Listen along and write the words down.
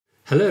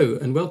Hello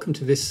and welcome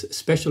to this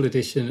special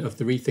edition of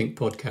the Rethink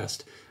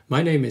podcast.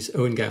 My name is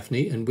Owen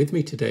Gaffney and with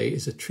me today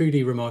is a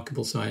truly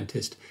remarkable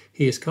scientist.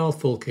 He is Carl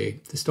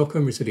Folke, the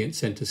Stockholm Resilience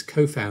Centre's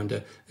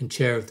co-founder and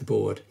chair of the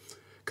board.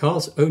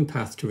 Carl's own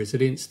path to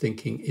resilience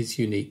thinking is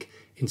unique.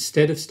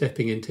 Instead of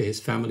stepping into his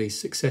family's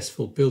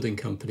successful building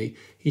company,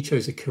 he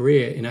chose a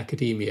career in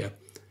academia.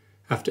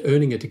 After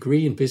earning a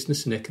degree in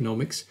business and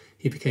economics,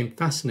 he became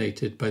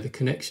fascinated by the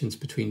connections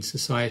between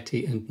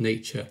society and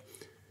nature.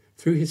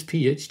 Through his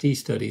PhD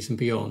studies and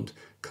beyond,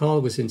 Carl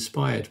was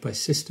inspired by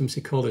systems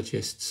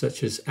ecologists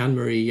such as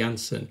Anne-Marie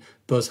Jansen,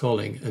 Buzz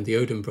Holling and the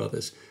Odum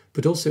brothers,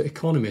 but also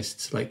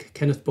economists like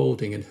Kenneth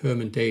Boulding and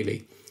Herman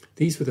Daly.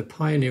 These were the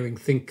pioneering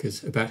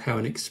thinkers about how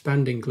an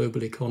expanding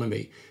global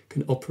economy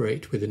can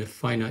operate within a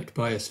finite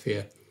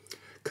biosphere.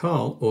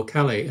 Carl, or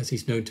Kalle as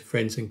he's known to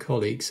friends and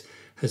colleagues,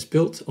 has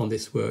built on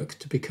this work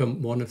to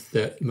become one of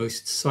the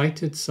most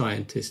cited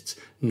scientists,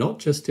 not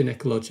just in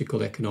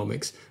ecological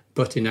economics,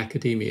 but in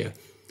academia.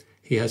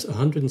 He has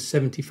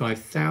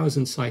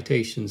 175,000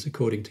 citations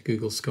according to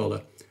Google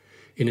Scholar.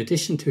 In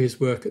addition to his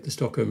work at the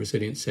Stockholm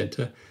Resilience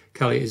Centre,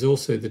 Kalle is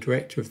also the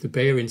director of the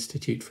Beijer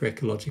Institute for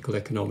Ecological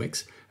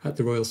Economics at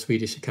the Royal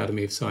Swedish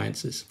Academy of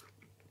Sciences.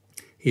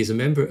 He is a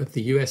member of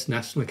the US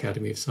National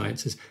Academy of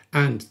Sciences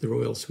and the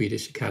Royal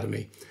Swedish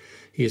Academy.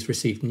 He has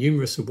received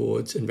numerous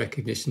awards and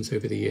recognitions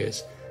over the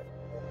years.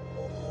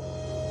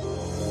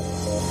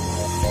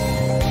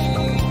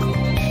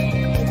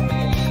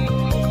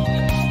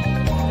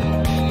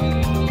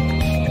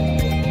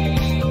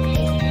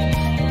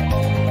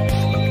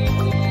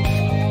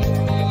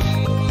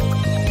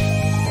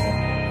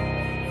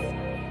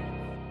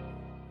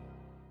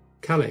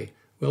 Kalle,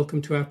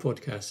 welcome to our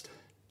podcast.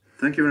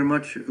 Thank you very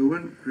much,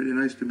 Owen. Really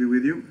nice to be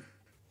with you.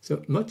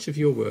 So much of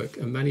your work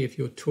and many of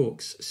your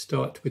talks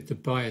start with the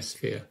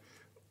biosphere.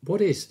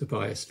 What is the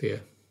biosphere?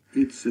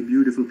 It's a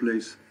beautiful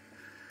place.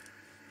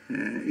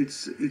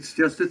 It's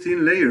just a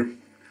thin layer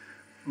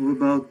of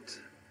about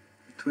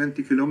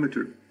 20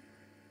 kilometers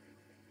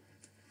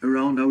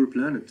around our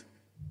planet.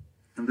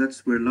 And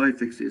that's where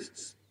life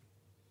exists.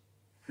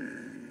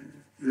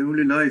 The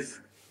only life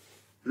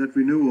that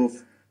we know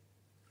of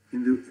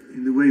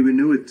in the way we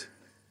know it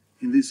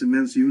in this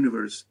immense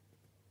universe.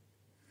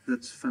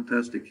 That's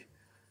fantastic.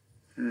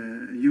 A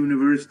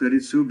universe that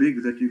is so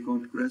big that you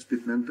can't grasp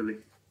it mentally,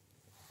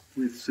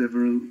 with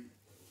several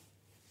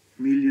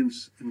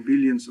millions and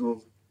billions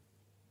of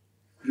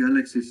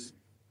galaxies.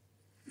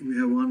 We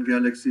have one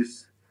galaxy,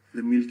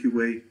 the Milky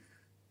Way,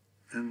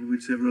 and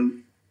with several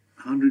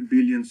 100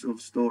 billions of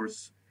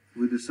stars,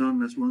 with the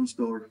sun as one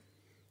star,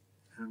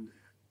 and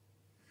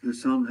the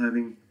sun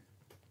having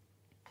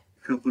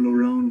a couple of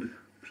round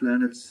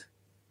planets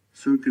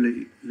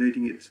circulating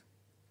it,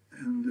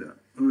 and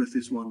Earth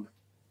is one.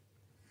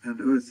 And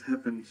Earth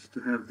happens to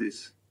have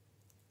this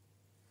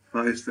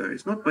biosphere.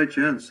 It's not by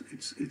chance.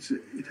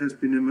 It has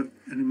been an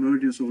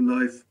emergence of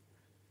life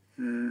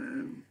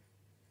in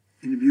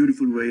a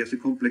beautiful way as a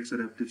complex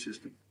adaptive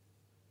system.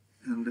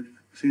 And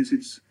since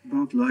it's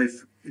about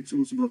life, it's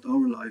also about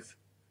our life.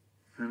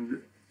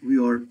 And we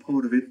are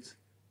part of it,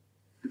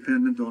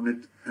 dependent on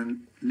it,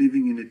 and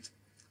living in it,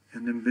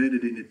 and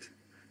embedded in it.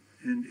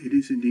 And it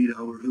is indeed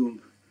our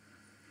home.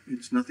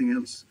 It's nothing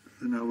else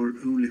than our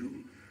only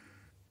home.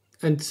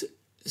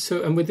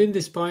 And within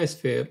this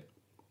biosphere,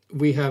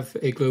 we have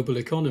a global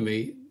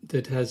economy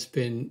that has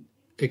been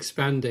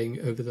expanding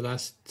over the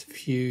last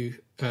few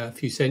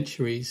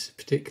centuries,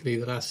 particularly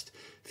the last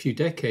few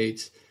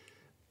decades.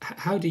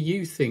 How do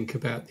you think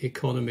about the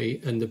economy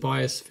and the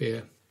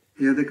biosphere?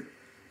 Yeah,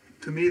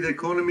 to me, the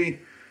economy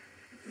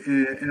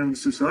and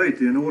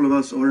society and all of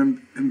us are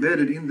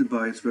embedded in the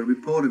biosphere. We're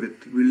part of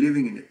it. We're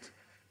living in it.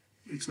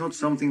 It's not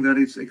something that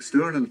is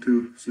external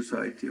to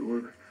society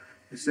or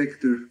a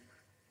sector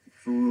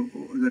or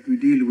that we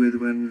deal with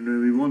when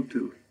we want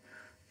to.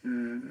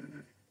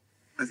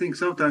 I think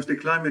sometimes the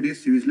climate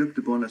issue is looked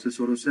upon as a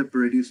sort of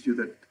separate issue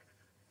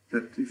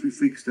that if we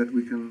fix that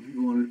we can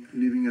go on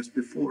living as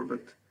before.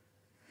 But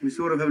we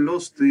sort of have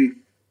lost the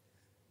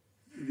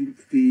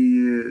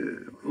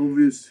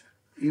obvious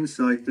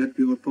insight that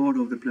we are part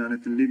of the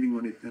planet and living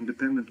on it and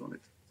dependent on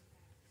it.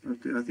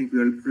 But I think we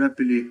are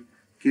rapidly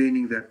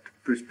gaining that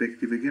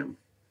perspective again.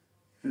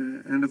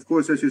 And of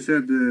course, as you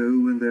said,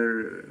 Owen,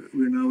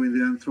 we're now in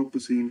the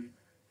Anthropocene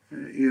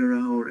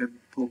era or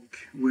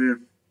epoch where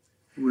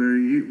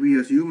we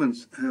as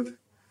humans have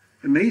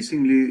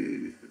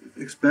amazingly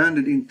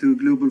expanded into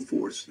global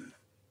force.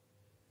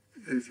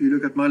 If you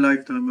look at my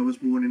lifetime, I was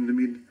born in the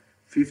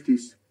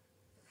mid-50s,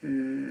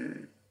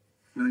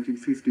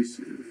 1950s.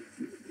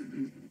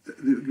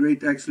 The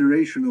great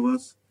acceleration of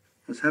us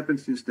has happened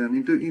since then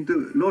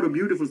into a lot of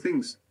beautiful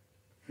things,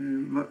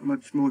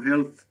 much more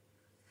health,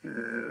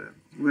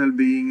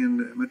 well-being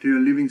and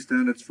material living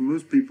standards for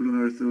most people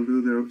on Earth,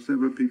 although there are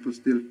several people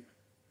still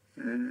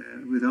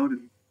without it.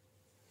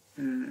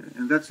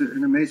 And that's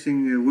an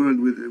amazing world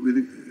with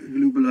a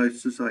globalized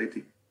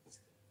society.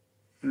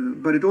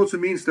 But it also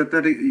means that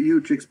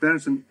huge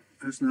expansion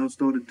has now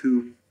started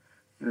to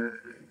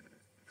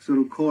sort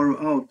of carve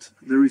out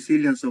the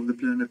resilience of the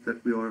planet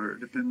that we are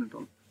dependent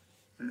on.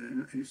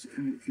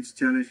 It's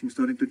challenging,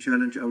 starting to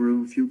challenge our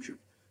own future.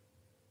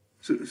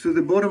 So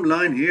the bottom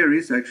line here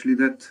is actually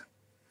that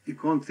you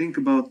can't think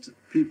about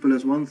people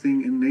as one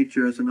thing and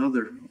nature as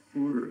another,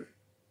 or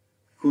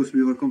because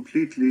we are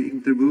completely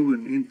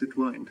interwoven,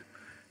 intertwined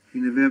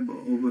in a web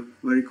of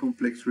very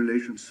complex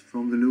relations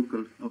from the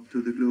local up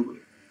to the global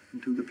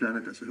and to the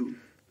planet as a whole.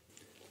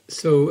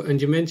 So,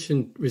 and you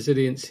mentioned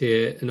resilience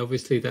here, and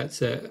obviously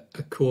that's a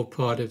core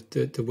part of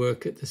the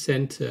work at the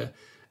centre.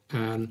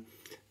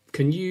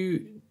 Can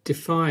you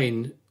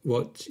define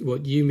what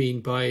you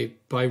mean by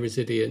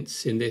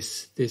resilience in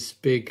this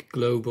big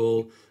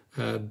global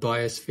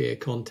biosphere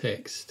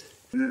context?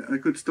 I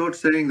could start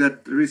saying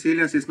that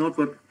resilience is not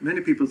what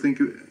many people think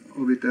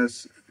of it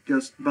as,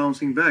 just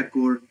bouncing back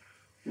or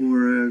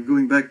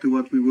going back to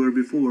what we were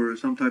before, or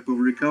some type of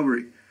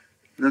recovery.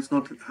 That's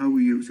not how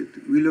we use it.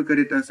 We look at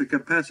it as a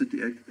capacity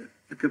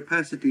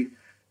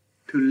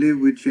to live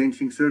with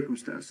changing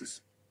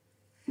circumstances,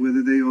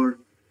 whether they are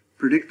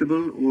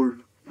predictable or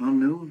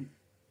unknown,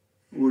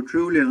 or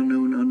truly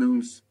unknown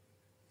unknowns,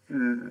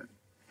 and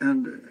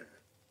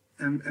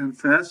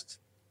fast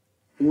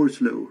or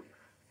slow.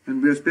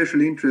 And we are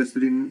especially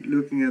interested in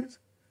looking at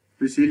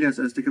resilience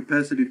as the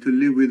capacity to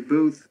live with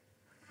both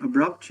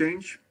abrupt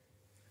change,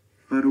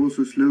 but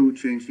also slow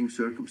changing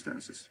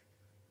circumstances.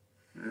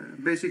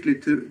 Basically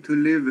to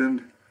live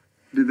and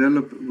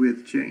develop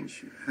with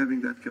change,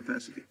 having that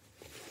capacity.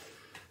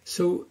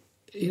 So,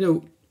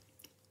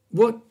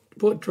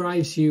 what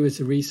drives you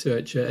as a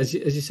researcher? As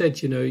you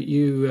said,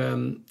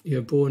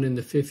 you're born in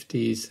the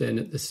 50s, then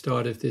at the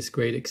start of this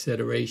great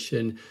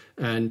acceleration,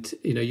 and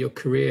your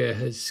career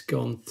has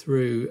gone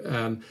through,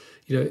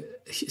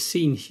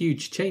 seen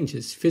huge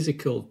changes,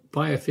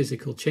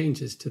 biophysical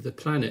changes to the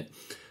planet.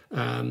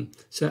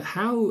 So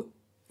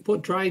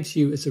what drives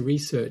you as a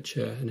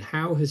researcher, and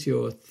how has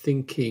your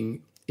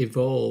thinking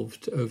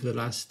evolved over the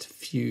last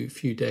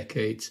few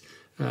decades?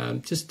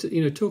 Just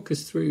talk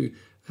us through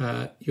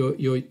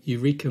your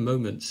eureka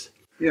moments.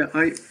 Yeah,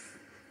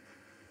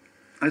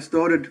 I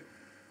started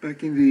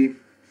back in the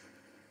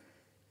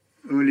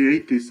early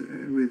 80s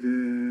with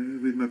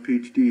my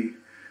PhD,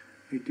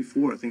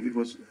 84 I think it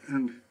was,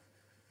 and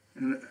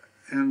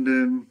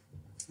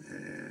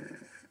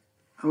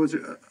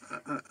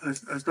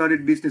I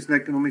studied business and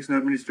economics and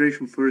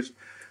administration first,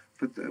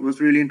 but I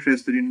was really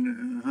interested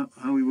in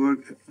how we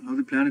work, how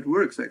the planet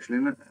works actually,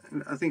 and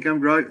I think I'm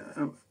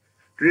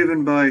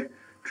driven by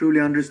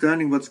truly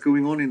understanding what's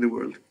going on in the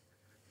world,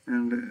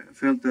 and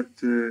felt that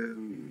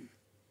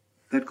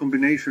that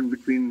combination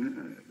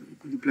between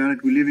the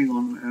planet we're living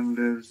on and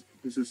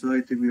the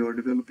society we are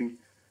developing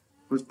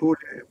was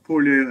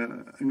poorly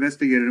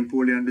investigated and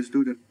poorly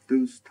understood at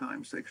those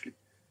times actually.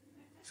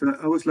 So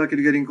I was lucky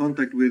to get in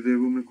contact with a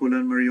woman called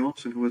Anne-Marie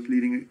Johnson, who was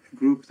leading a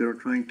group there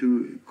trying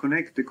to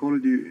connect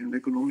ecology and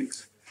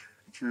economics,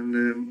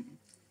 and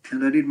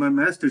I did my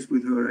master's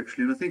with her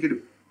actually, and I think it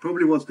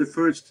probably was the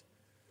first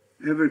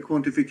ever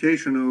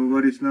quantification of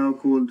what is now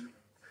called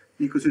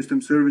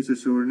ecosystem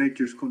services, or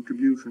nature's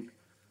contribution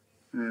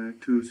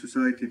to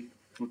society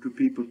or to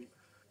people,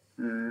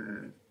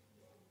 of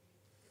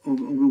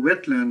a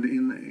wetland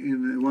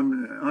in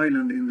one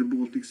island in the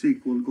Baltic Sea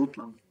called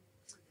Gotland,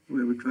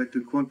 where we try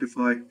to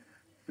quantify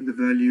the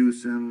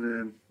values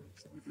and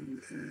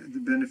the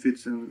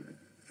benefits of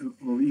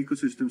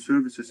ecosystem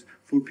services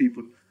for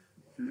people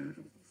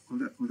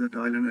on that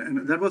island.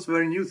 And that was a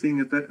very new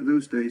thing at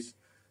those days.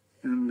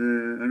 And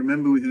I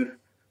remember we had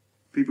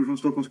people from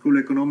Stockholm School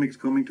of Economics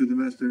coming to the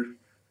master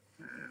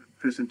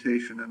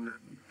presentation, and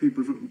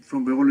people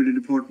from the biology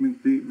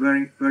department be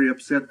very, very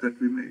upset that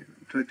we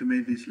try to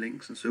make these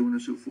links and so on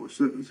and so forth.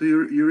 So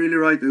you're really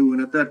right, Owen.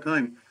 At that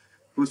time,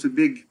 there was a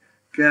big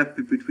gap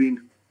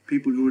between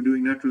people who were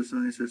doing natural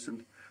sciences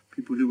and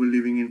people who were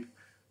living in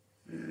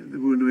the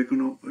world of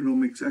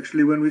economics.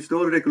 Actually, when we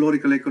started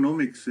ecological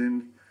economics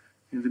in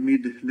the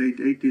mid-late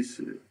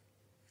 80s,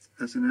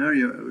 as an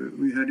area,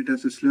 we had it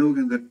as a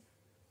slogan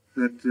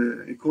that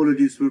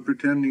ecologists were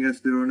pretending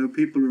as there are no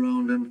people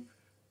around, and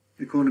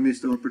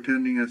economists are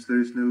pretending as there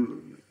is no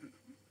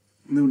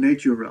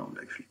nature around,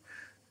 actually.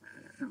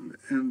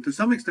 And to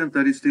some extent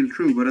that is still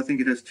true, but I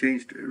think it has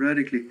changed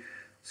radically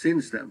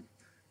since then.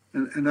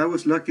 And I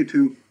was lucky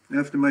to,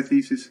 after my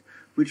thesis,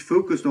 which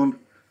focused on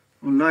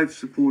life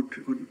support,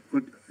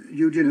 what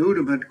Eugene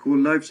Odum had called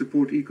life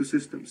support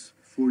ecosystems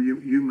for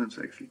humans,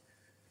 actually.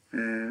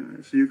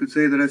 So you could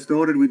say that I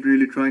started with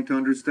really trying to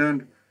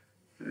understand,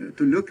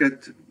 to look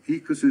at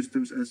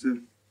ecosystems as a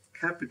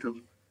capital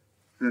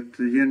that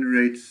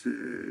generates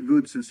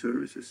goods and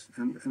services.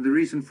 And the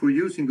reason for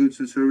using goods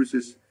and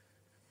services,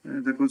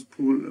 that was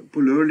Paul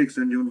Ehrlich's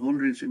and John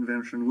Holdren's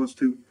invention, was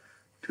to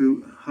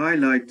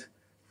highlight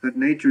that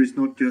nature is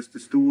not just a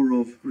store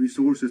of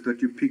resources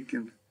that you pick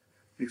and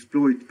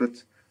exploit,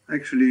 but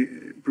actually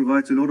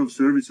provides a lot of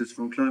services,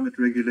 from climate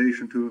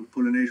regulation to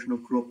pollination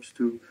of crops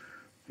to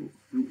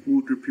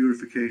water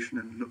purification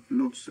and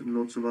lots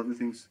of other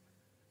things.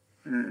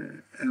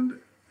 And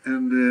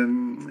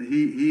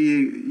he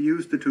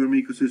used the term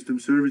ecosystem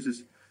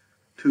services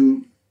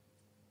to,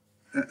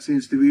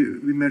 since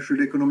we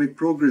measured economic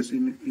progress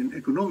in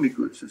economic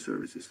goods and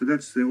services. So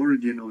that's the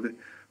origin of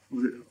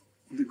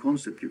the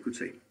concept, you could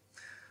say.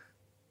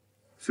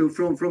 So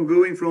from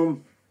going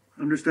from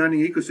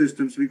understanding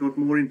ecosystems, we got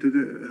more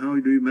into how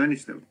do you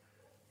manage them.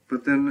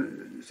 But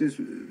then, since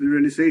the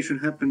realization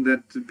happened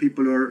that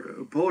people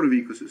are a part of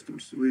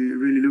ecosystems, we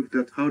really looked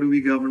at how do we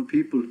govern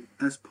people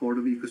as part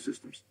of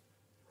ecosystems.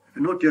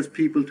 And not just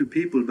people to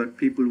people, but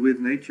people with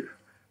nature,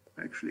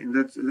 actually. And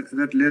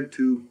that led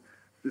to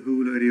the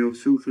whole idea of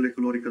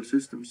social-ecological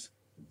systems,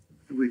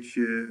 which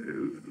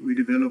we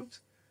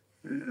developed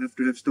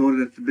after I've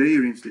started at the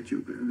Beijer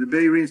Institute. And the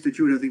Beijer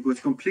Institute, I think,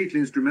 was completely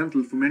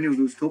instrumental for many of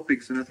those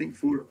topics, and I think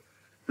for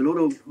a lot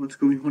of what's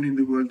going on in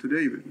the world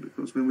today,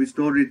 because when we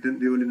started in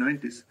the early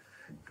 90s,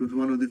 it was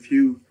one of the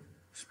few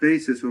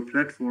spaces or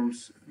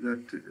platforms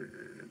that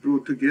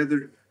brought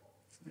together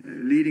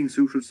leading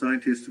social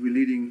scientists with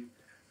leading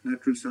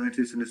natural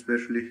scientists and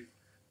especially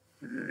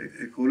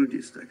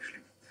ecologists,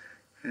 actually.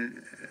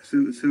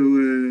 So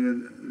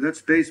that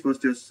space was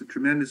just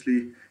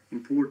tremendously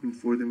important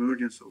for the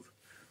emergence of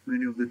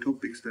many of the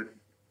topics that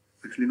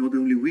actually not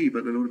only we,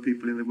 but a lot of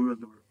people in the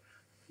world are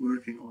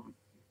working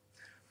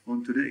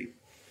on today.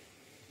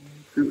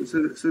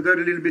 So that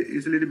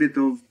is a little bit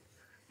of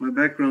my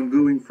background,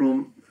 going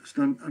from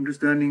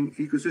understanding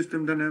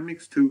ecosystem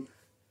dynamics to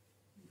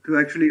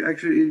actually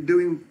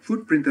doing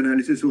footprint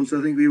analysis. Also,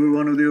 I think we were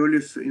one of the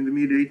earliest in the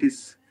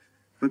mid-80s,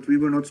 but we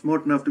were not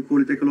smart enough to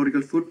call it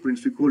ecological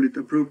footprints. We call it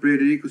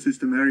appropriated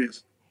ecosystem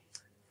areas,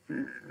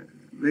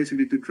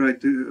 basically to try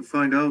to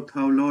find out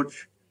how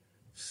large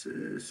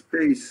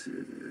space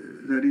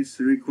that is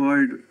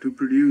required to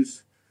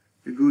produce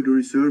a good or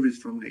a service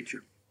from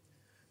nature.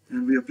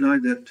 And we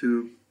applied that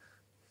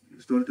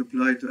started to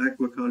apply to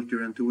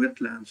aquaculture and to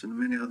wetlands and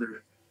many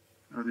other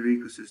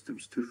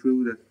ecosystems to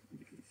show that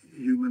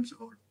humans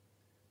are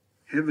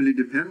heavily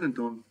dependent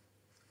on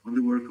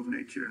the work of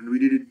nature. And we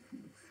did it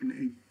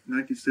in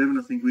 1997,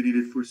 I think we did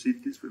it for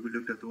cities, where we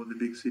looked at all the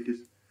big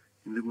cities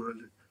in the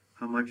world,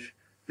 how much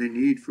they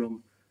need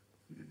from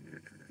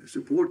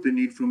support they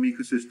need from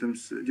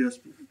ecosystems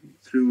just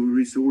through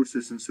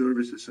resources and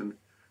services and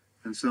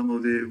some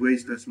of the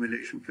waste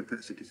assimilation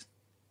capacities.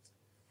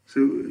 So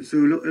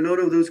a lot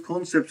of those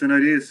concepts and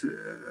ideas,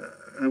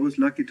 I was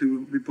lucky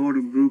to be part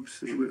of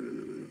groups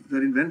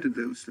that invented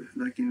those,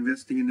 like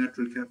investing in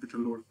natural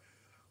capital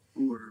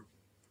or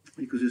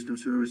ecosystem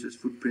services,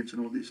 footprints,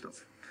 and all this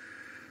stuff.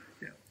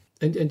 Yeah.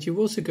 And you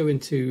also go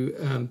into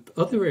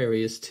other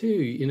areas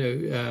too,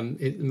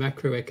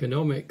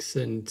 macroeconomics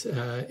and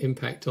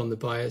impact on the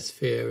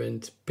biosphere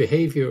and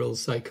behavioral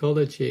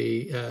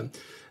psychology.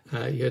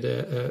 You had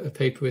a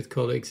paper with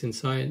colleagues in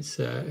Science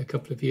a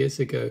couple of years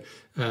ago,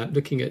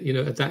 looking at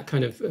at that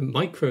kind of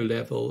micro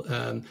level,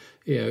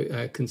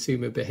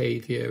 consumer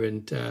behaviour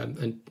and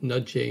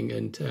nudging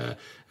and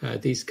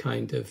these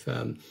kind of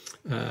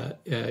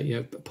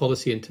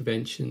policy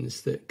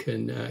interventions that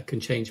can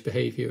change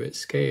behaviour at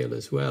scale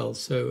as well.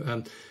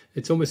 So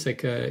it's almost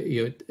like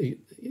you're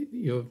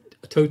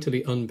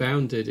totally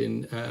unbounded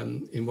in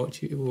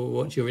what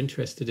you're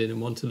interested in and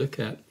want to look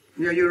at.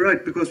 Yeah, you're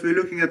right, because we're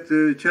looking at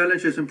the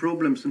challenges and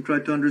problems and try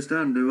to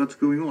understand what's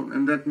going on.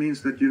 And that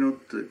means that you're not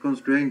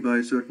constrained by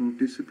a certain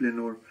discipline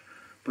or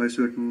by a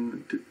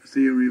certain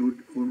theory or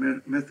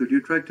method.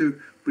 You try to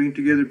bring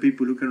together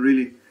people who can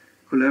really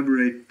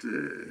collaborate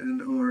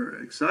and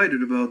are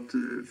excited about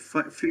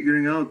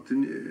figuring out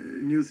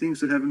new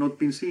things that have not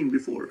been seen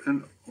before.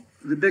 And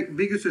the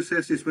biggest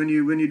success is when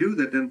you do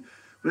that, and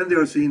when they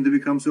are seen, they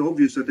become so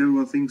obvious that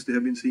everyone thinks they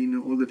have been seen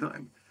all the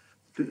time.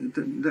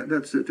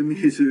 That's to me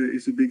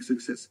is a big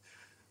success.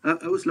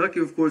 I was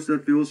lucky, of course,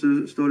 that we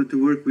also started to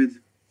work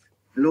with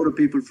a lot of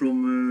people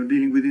from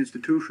dealing with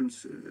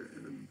institutions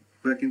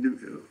back in the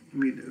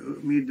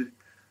mid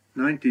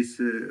 90s,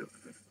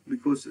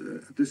 because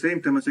at the same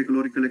time as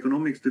ecological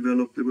economics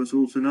developed, there was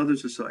also another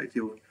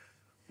society or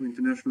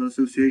International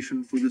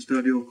Association for the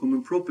Study of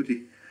Common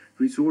Property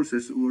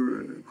Resources,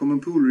 or Common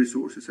Pool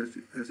Resources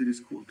as it is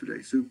called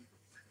today. So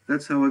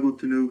that's how I got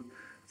to know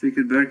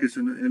Friedrich Berkes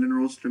and Elinor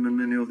Ostrom and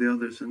many of the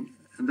others, and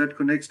that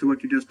connects to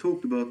what you just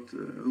talked about,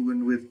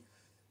 Owen, with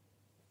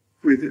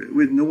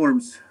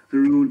norms, the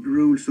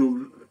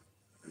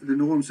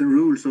norms and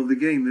rules of the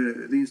game,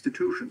 the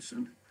institutions.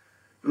 And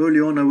early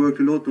on, I worked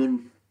a lot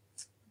on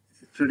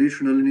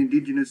traditional and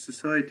indigenous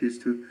societies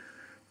to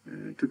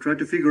try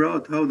to figure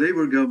out how they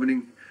were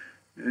governing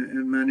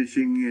and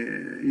managing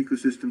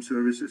ecosystem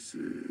services,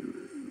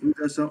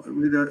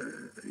 with an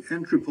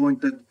entry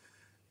point that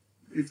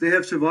if they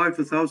have survived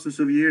for thousands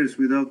of years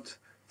without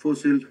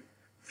fossil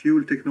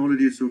fuel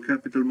technologies or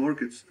capital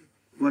markets,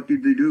 what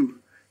did they do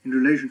in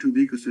relation to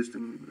the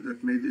ecosystem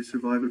that made their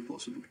survival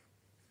possible?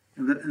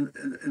 And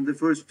the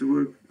first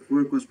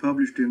work was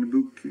published in a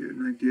book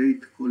in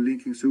 '98 called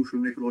Linking Social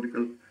and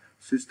Ecological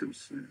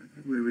Systems,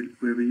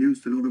 where we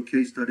used a lot of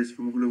case studies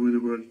from all over the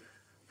world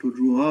to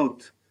draw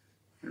out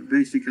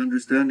basic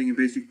understanding and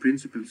basic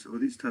principles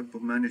of this type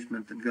of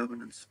management and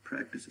governance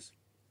practices.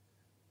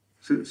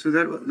 So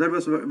that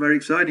was very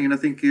exciting, and I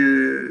think,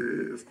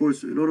 of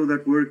course, a lot of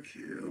that work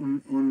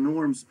on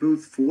norms,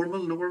 both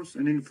formal norms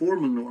and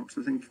informal norms.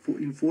 I think for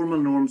informal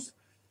norms,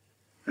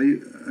 I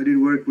did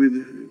work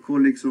with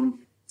colleagues on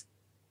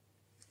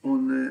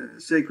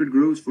sacred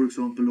groves, for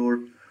example, or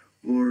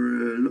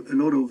a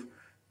lot of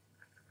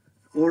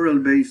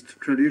oral-based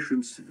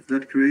traditions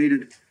that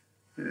created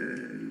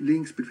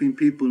links between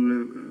people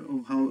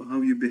of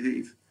how you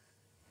behave.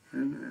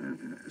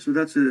 And so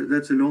that's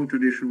a long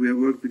tradition we have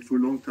worked with for a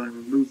long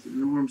time, both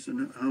norms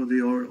and how they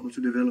are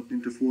also developed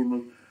into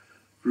formal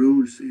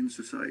rules in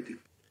society.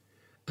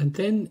 And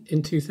then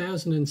in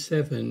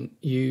 2007,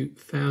 you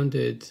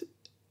founded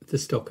the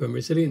Stockholm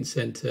Resilience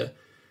Centre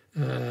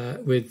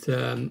with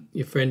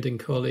your friend and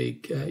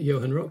colleague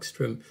Johan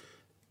Rockström.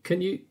 Can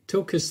you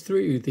talk us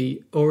through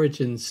the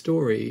origin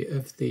story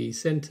of the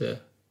centre?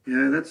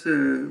 Yeah, that's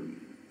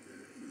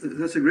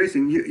a great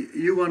thing.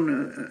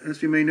 Johan,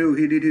 as you may know,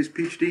 he did his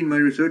PhD in my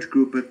research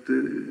group at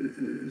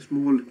a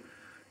small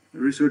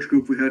research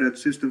group we had at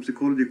Systems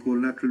Ecology called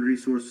Natural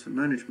Resource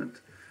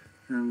Management.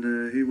 And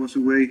he was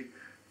away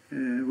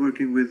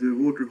working with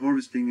water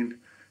harvesting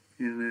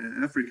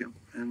in Africa.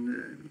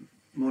 And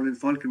Malin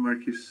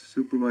Falkenmark, his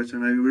supervisor,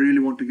 and I really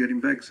want to get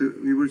him back. So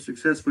we were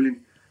successful in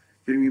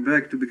getting him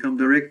back to become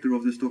director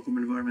of the Stockholm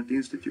Environment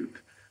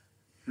Institute.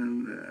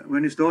 And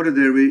when he started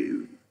there,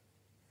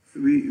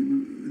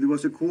 there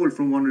was a call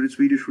from one of the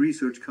Swedish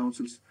research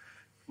councils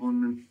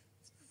on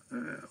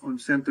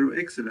Center of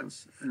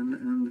Excellence,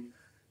 and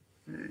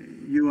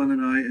Johan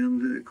and I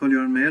and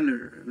Carl-Göran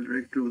Mähler, the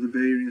director of the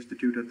Beijer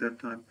Institute at that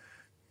time,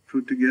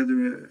 put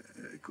together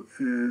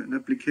an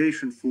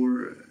application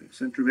for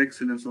Center of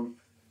Excellence on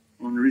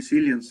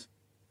resilience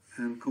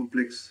and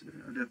complex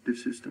adaptive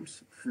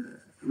systems,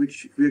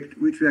 which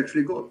we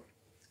actually got.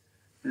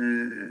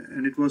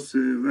 And it was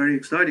very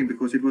exciting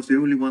because it was the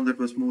only one that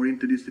was more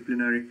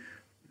interdisciplinary.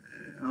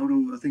 Out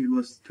of, I think it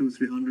was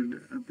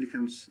 200-300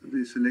 applicants,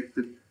 they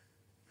selected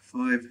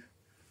 5,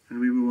 and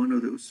we were one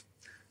of those.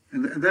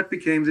 And that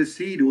became the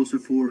seed also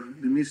for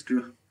the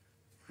Mistra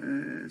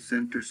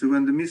Center. So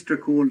when the Mistra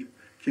call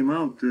came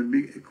out, the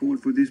big call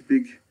for this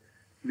big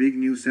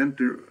new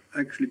center,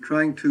 actually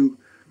trying to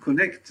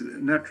connect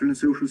natural and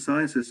social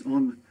sciences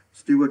on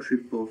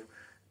stewardship of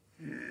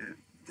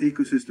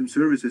ecosystem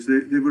services.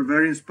 They were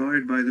very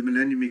inspired by the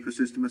Millennium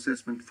Ecosystem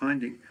Assessment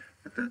finding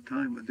at that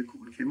time when the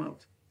call came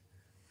out.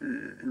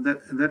 And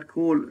that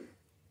call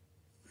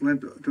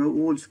went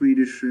to all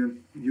Swedish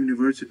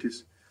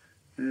universities,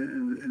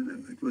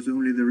 and it was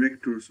only the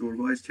rectors or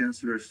vice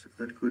chancellors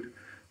that could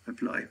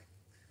apply.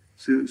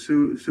 So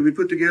we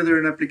put together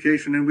an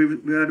application, and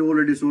we had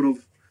already sort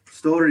of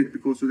started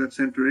because of that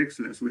Center of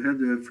Excellence. We had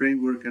the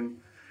framework and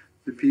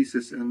the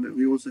pieces, and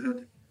we also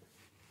had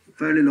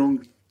fairly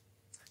long,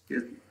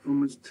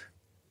 almost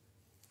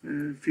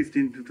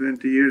 15 to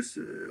 20 years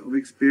of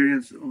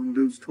experience on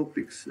those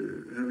topics,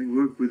 having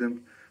worked with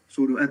them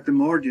sort of at the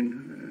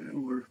margin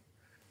or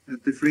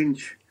at the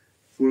fringe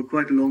for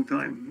quite a long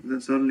time. Then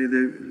suddenly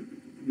they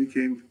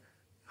became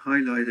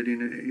highlighted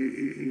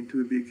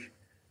into a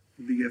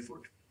big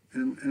effort,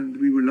 and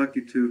we were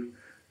lucky to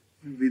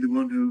be the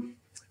one who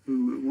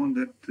won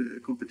that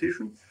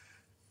competition,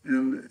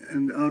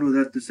 and out of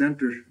that the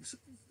center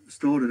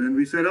started, and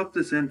we set up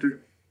the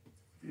center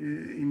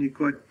in a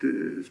quite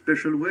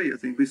special way. I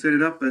think we set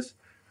it up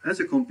as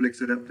a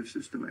complex adaptive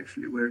system,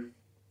 actually, where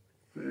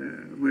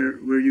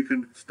you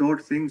can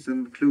start things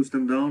and close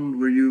them down,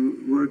 where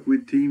you work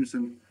with teams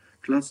and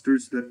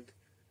clusters that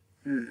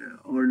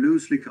are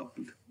loosely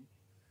coupled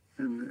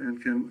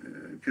and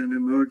can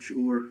emerge,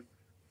 or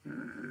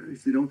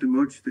if they don't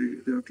emerge,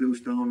 they are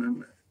closed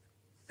down,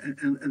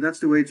 and that's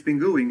the way it's been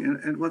going.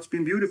 And what's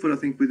been beautiful, I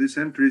think, with the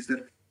center is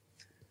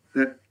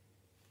that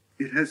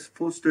it has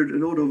fostered a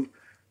lot of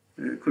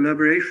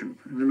collaboration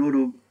and a lot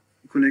of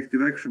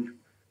collective action,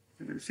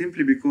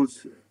 simply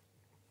because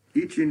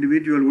each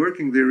individual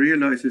working there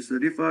realizes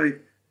that if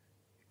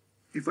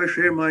I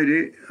share my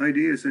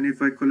ideas and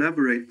if I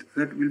collaborate,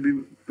 that will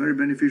be very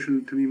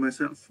beneficial to me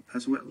myself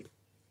as well.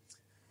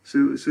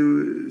 So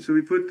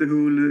we put the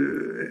whole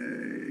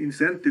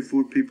incentive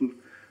for people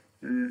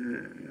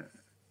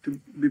to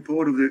be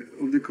part of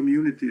the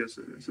community as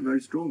a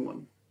very strong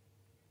one.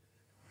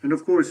 And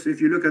of course,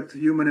 if you look at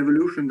human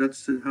evolution,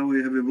 that's how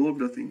we have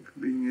evolved, I think,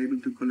 being able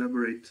to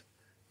collaborate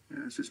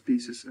as a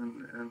species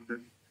and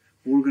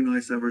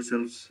organize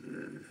ourselves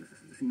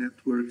in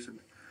networks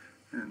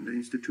and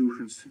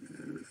institutions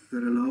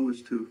that allow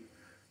us to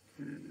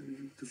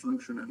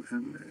function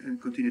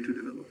and continue to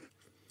develop.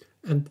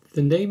 And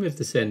the name of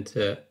the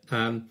centre,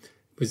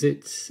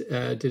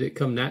 did it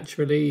come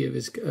naturally? It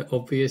was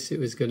obvious it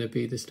was going to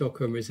be the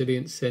Stockholm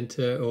Resilience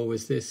Centre, or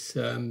was this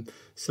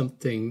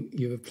something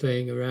you were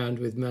playing around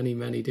with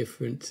many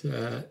different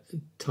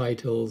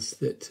titles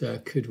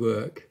that could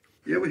work?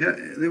 Yeah,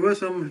 there were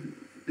some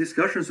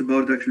discussions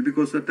about it, actually,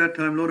 because at that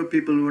time a lot of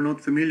people were not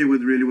familiar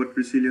with really what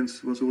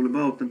resilience was all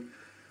about,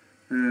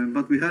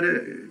 But we had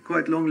a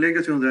quite long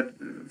legacy on that.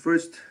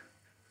 First,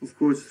 of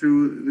course,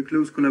 through the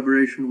close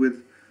collaboration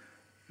with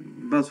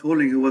Buzz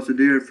Holling, who was a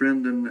dear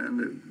friend and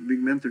a big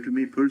mentor to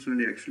me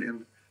personally, actually.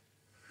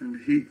 And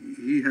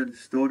he had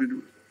started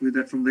with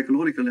that from the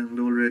ecological end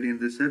already in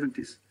the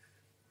 70s.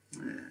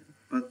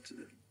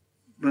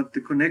 But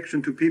the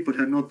connection to people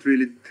had not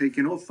really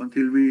taken off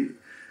until we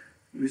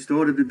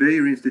started the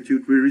Beijer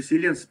Institute, where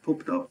resilience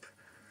popped up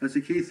as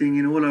a key thing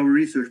in all our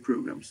research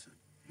programs.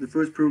 The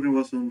first program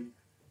was on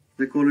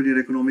the ecology and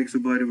economics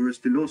of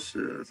biodiversity loss,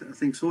 I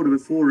think sort of a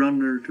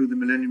forerunner to the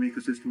Millennium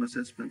Ecosystem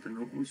Assessment, and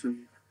also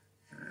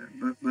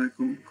by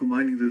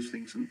combining those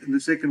things. And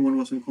the second one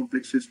was on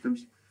complex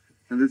systems,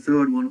 and the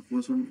third one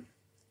was on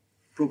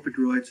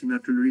property rights and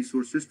natural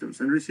resource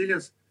systems. And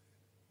resilience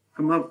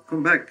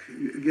come back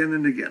again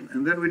and again.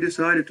 And then we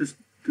decided to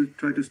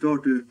try to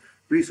start a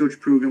research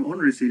program on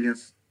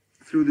resilience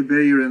through the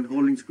Beijer and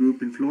Hollings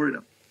group in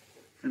Florida.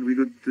 And we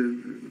got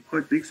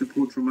quite big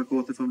support from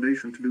MacArthur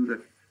Foundation to do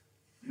that.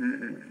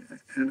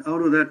 And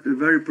out of that, a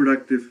very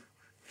productive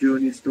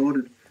journey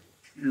started.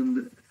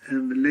 And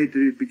later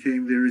it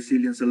became the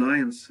Resilience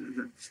Alliance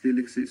that still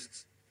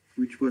exists,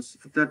 which was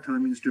at that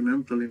time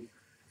instrumental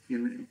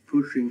in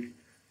pushing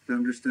the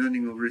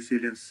understanding of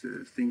resilience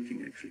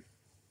thinking, actually.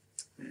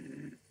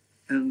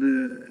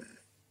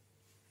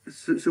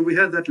 So we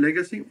had that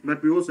legacy,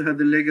 but we also had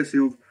the legacy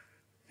of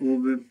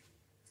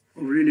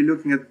really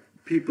looking at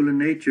people and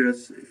nature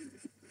as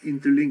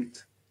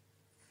interlinked.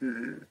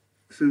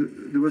 So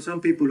there were some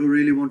people who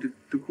really wanted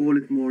to call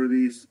it more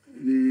the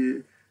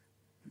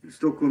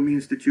Stockholm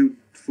Institute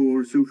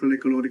for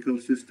social-ecological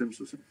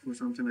systems or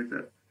something like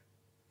that.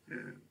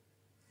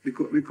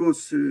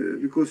 Because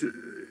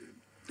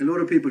a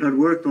lot of people had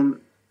worked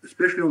on,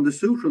 especially on the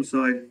social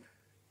side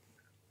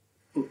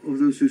of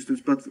those systems,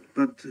 but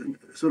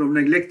sort of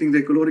neglecting the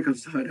ecological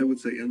side, I would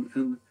say,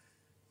 and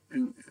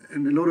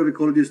a lot of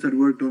ecologists had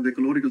worked on the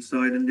ecological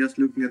side and just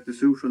looking at the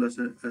social as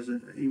a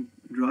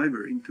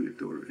driver into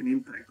it or an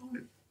impact on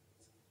it.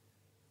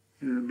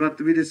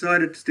 But we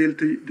decided still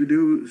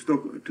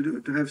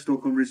to have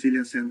Stockholm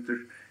Resilience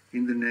Centre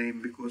in the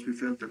name, because we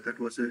felt that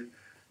was a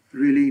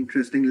really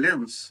interesting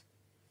lens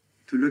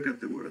to look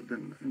at the world.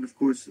 And of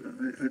course,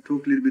 I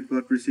talked a little bit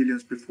about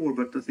resilience before,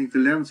 but I think the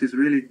lens is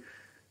really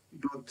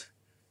about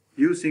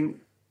using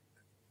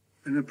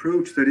an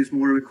approach that is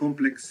more of a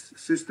complex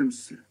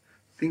systems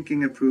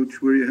thinking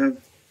approach, where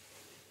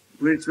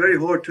it's very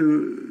hard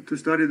to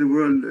study the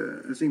world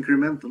as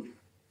incremental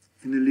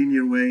in a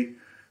linear way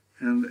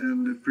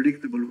and a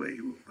predictable way.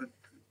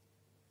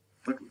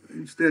 But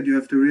instead you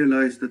have to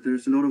realize that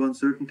there's a lot of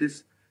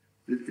uncertainties.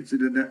 It's a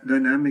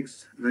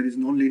dynamics that is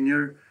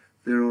non-linear.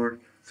 There are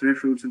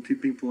thresholds and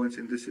tipping points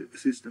in this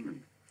system,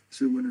 and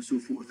so on and so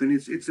forth. And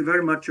it's a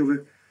very much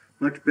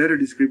better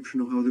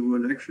description of how the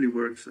world actually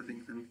works, I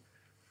think, than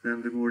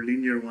the more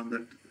linear one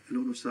that a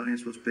lot of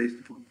science was based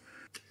upon.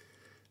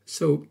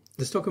 So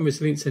the Stockholm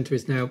Resilience Centre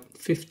is now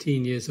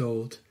 15 years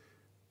old.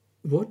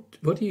 What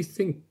do you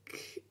think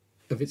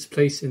of its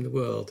place in the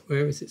world?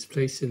 Where is its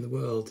place in the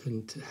world,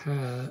 and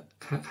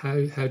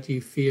how do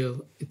you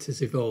feel it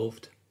has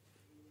evolved?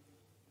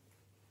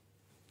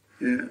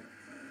 Yeah.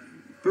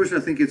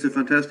 Personally, I think it's a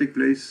fantastic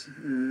place,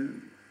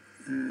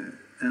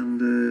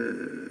 and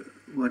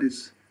what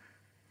is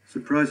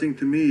surprising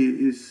to me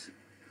is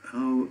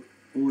how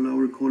all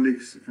our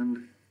colleagues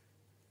and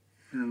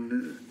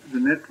the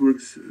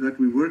networks that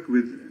we work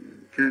with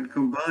can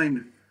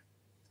combine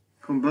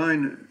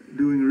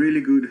doing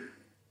really good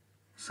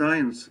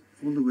science,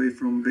 all the way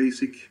from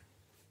basic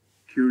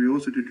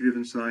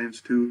curiosity-driven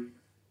science to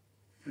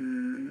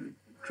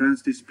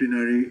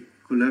transdisciplinary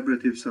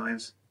collaborative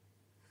science,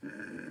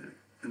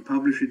 and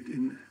publish it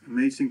in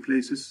amazing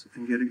places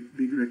and get a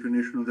big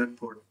recognition of that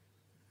part,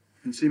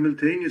 and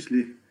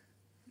simultaneously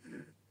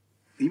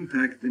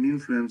impact and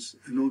influence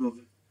a lot of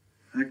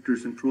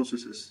actors and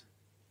processes,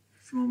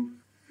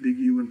 from big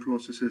UN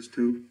processes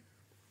to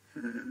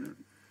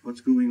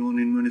what's going on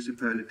in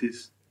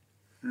municipalities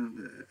and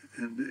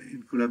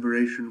in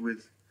collaboration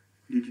with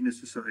indigenous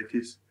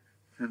societies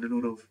and a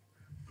lot of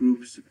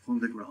groups on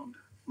the ground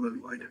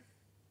worldwide.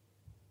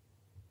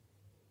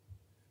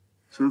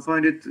 So I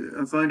find it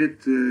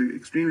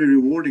extremely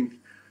rewarding,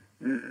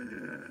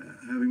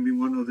 having been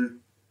one of the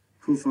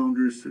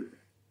co-founders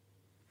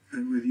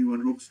with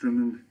Johan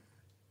Rockström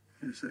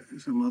and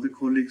some other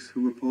colleagues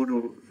who were part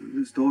of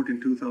the start in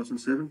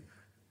 2007.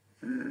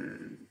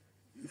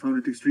 I found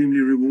it extremely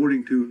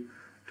rewarding to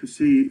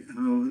see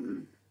how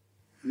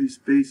this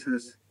space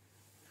has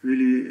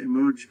really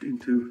emerged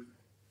into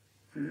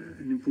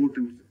an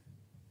important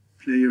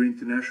player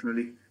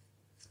internationally.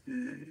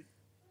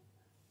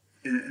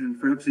 And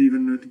perhaps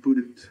even, to put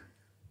it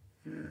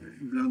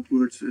in blunt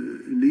words, a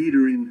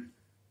leader in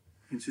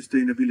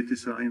sustainability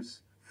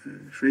science,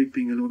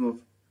 shaping a lot of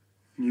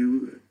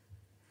new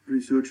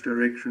research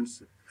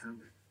directions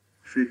and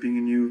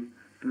shaping new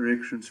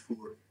directions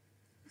for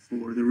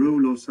the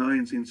role of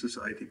science in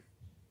society.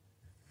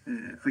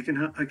 I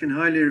can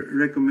highly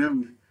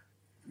recommend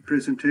a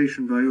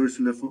presentation by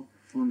Ursula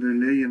von der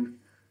Leyen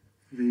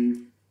the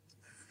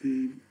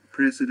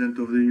president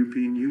of the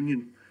European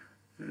Union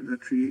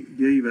that she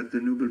gave at the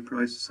Nobel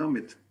Prize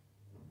Summit,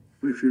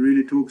 where she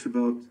really talks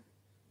about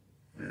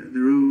the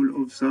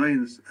role of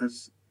science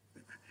as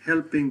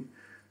helping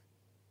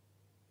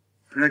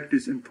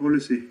practice and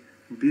policy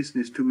and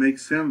business to make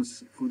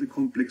sense of the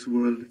complex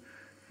world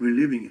we're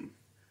living in.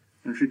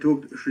 And she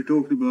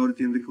talked about it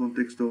in the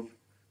context of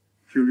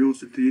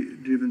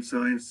curiosity-driven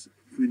science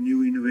with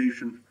new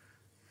innovation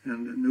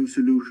and new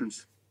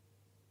solutions.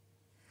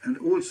 And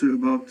also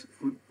about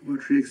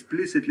what she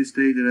explicitly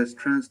stated as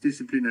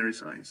transdisciplinary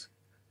science,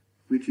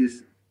 which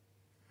is,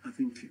 I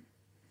think,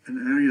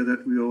 an area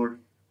that we are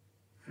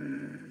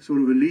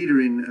sort of a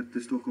leader in at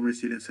the Stockholm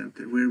Resilience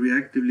Centre, where we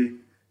actively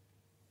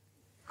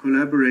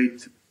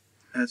collaborate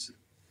as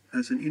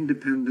an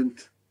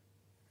independent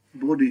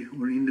body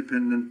or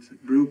independent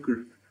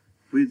broker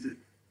with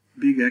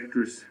big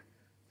actors,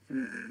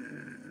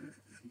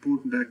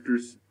 important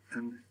actors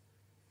and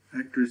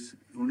actors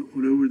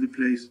all over the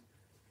place,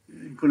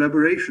 in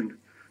collaboration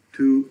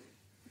to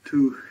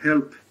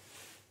help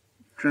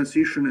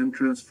transition and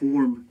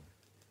transform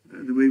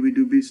the way we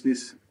do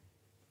business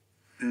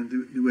and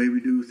the way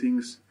we do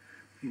things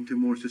into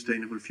more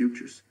sustainable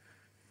futures.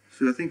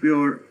 So I think we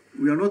are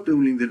not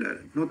only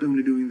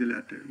doing the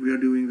latter, we are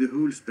doing the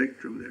whole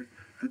spectrum there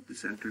at the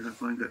centre, and I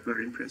find that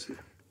very impressive.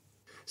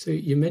 So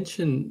you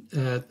mentioned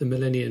the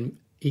Millennium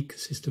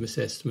Ecosystem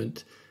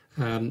Assessment,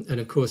 and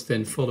of course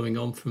then following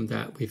on from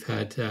that we've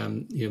had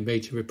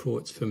major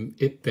reports from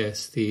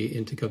IPBES, the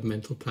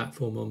Intergovernmental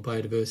Platform on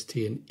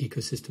Biodiversity and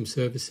Ecosystem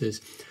Services,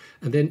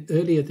 and then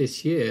earlier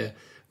this year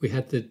we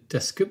had the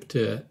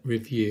Dasgupta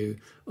review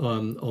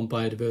on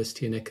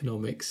biodiversity and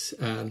economics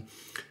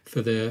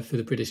for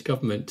the British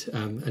government,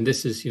 and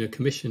this is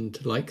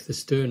commissioned like the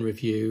Stern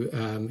review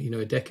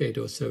a decade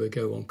or so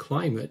ago on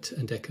climate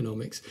and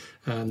economics.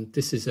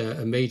 This is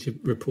a major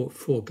report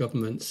for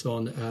governments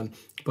on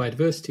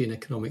biodiversity and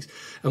economics.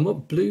 And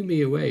what blew me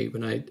away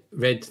when I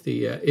read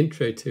the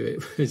intro to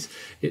it was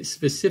it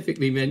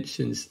specifically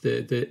mentions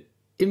the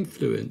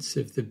influence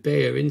of the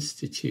Beijer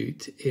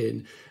Institute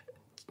in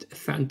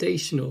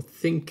foundational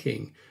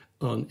thinking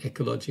on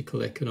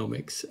ecological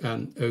economics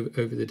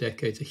over the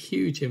decades, a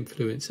huge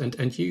influence,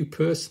 and you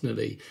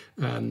personally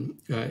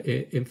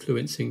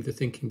influencing the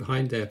thinking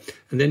behind there.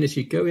 And then as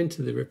you go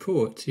into the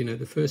report,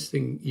 the first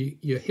thing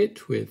you're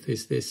hit with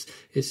is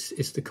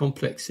it's the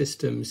complex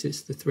systems,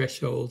 it's the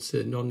thresholds,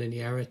 the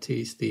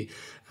non-linearities, the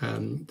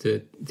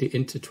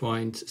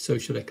intertwined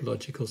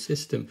social-ecological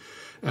system.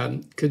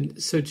 And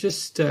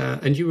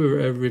you were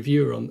a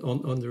reviewer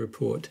on the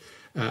report.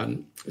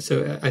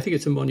 So I think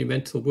it's a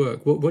monumental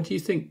work. What do you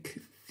think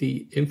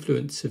the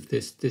influence of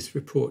this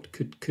report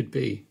could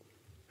be?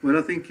 Well,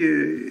 I think I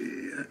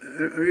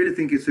really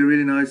think it's a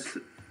really nice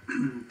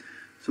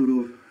sort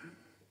of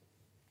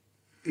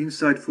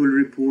insightful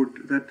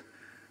report that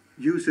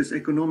uses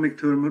economic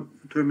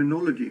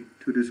terminology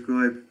to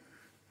describe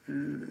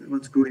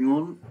what's going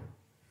on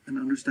and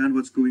understand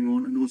what's going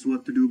on and also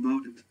what to do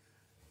about it,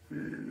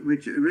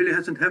 which really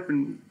hasn't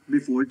happened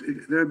before.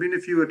 There have been a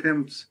few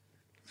attempts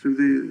through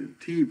the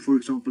TEEB, for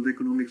example, the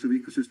Economics of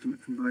Ecosystem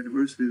and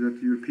Biodiversity, that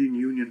the European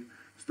Union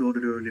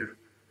started earlier,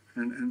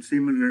 and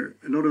similar,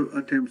 a lot of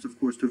attempts, of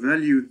course, to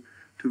value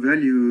the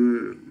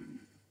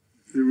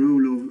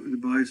role of the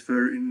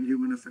biosphere in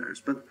human affairs.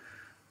 But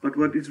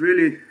what is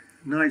really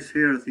nice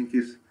here, I think,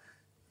 is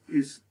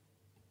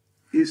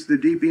the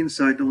deep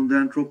insight on the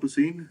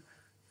Anthropocene,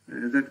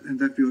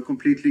 that we are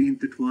completely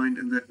intertwined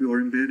and that we are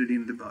embedded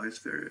in the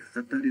biosphere.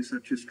 That is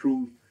such a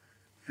strong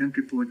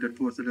entry point that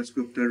Partha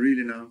Dasgupta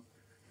really now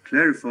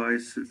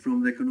clarifies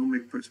from the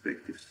economic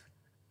perspectives,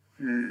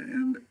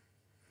 and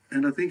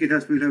I think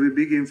will have a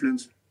big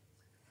influence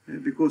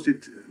because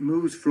it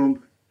moves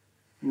from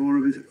more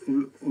of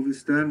a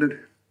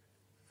standard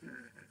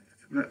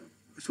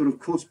sort of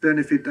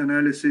cost-benefit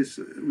analysis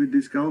with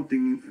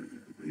discounting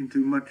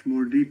into much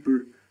more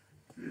deeper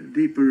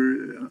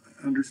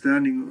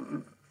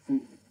understanding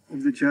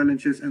of the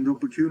challenges and the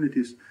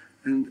opportunities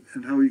and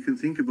how you can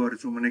think about it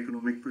from an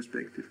economic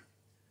perspective.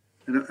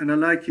 And I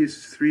like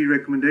his three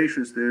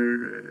recommendations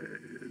there.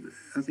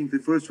 I think the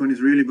first one is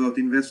really about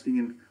investing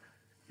in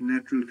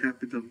natural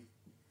capital,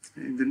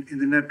 in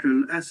the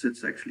natural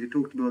assets, actually. He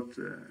talked about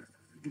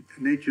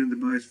nature and the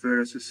biosphere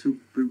as a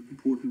super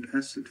important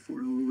asset for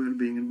our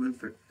well-being and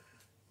welfare.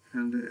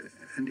 And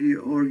he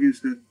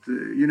argues that,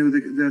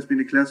 there's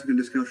been a classical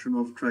discussion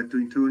of trying to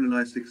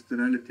internalize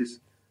externalities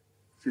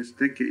since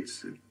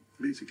decades,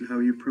 basically how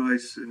you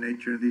price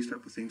nature and these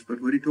type of things.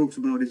 But what he talks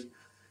about is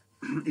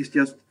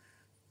just,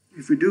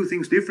 if we do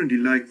things differently,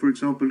 like, for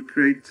example,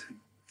 create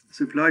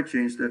supply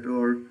chains that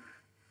are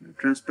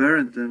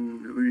transparent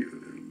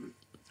and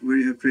where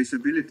you have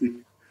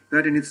traceability,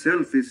 that in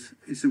itself is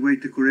a way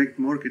to correct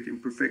market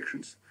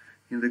imperfections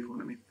in the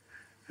economy.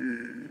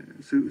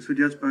 So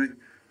just by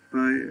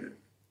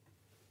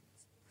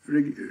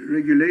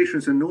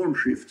regulations and norm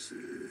shifts,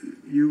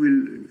 you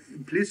will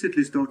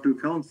implicitly start to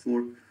account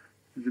for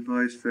the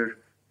biosphere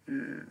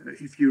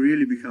if you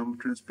really become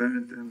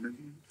transparent and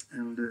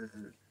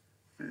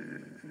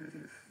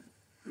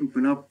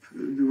open up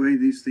the way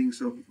these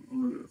things are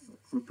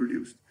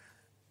produced.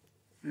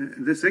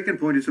 The second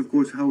point is, of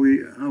course, how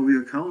we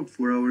account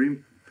for our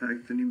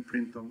impact and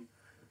imprint on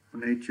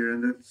nature,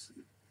 and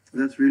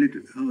that's really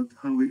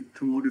how we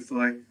to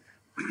modify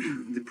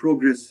the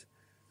progress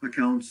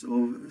accounts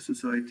of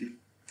society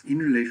in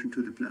relation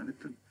to the planet.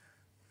 And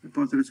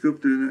part of the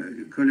scope,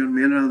 Carl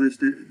Folke and others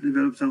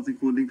developed something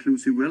called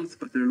inclusive wealth,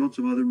 but there are lots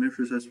of other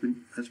measures, as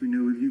we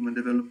know, with Human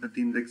Development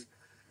Index,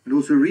 and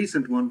also a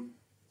recent one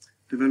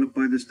developed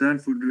by the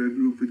Stanford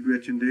group with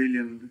Gretchen Daly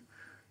and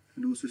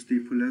also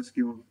Steve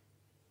Pulaski on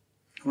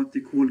what they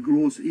call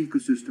gross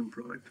ecosystem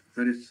product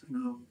that is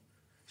now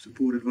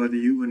supported by the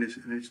UN,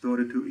 and it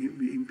started to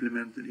be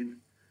implemented in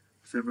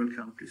several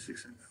countries,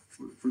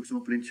 for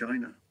example in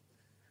China.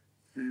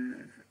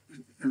 And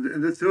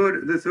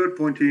the third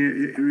point he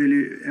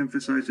really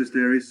emphasizes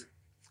there is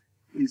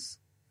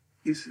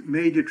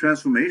major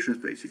transformations,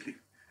 basically,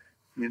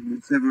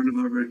 in several of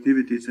our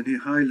activities, and he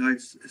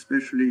highlights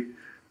especially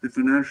the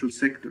financial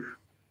sector,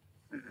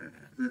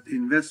 that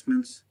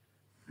investments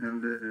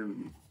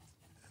and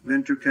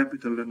venture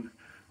capital and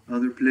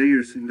other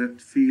players in that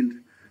field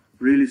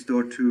really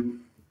start to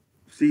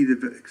see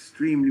the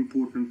extremely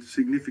important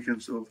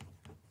significance of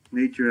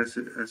nature as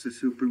a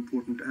super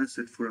important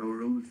asset for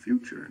our own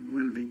future and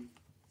well-being,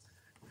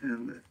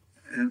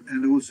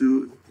 and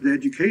also the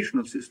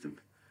educational system,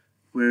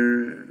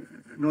 where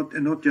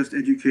not just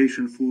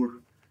education for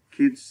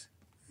kids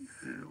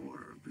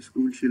or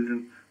school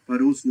children,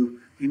 but also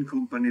in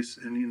companies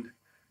and in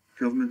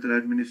governmental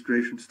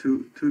administrations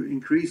to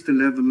increase the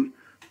level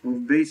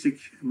of basic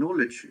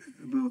knowledge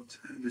about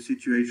the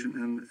situation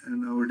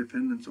and our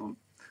dependence on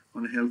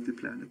a healthy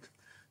planet.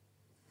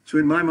 So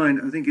in my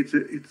mind, I think it's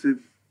a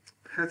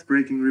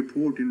path-breaking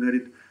report in that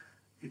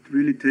it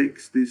really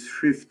takes this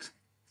shift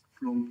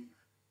from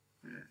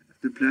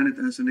the planet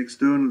as an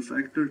external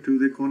factor to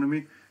the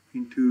economy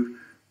into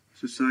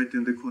society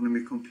and the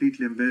economy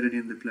completely embedded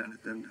in the planet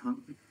and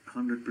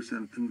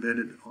 100%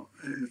 embedded,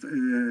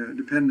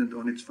 dependent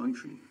on its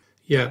function.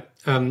 Yeah.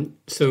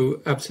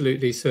 So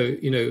absolutely. So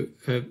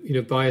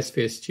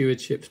biosphere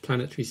stewardship,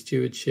 planetary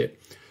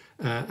stewardship,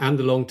 and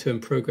the long-term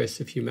progress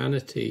of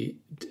humanity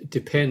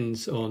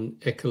depends on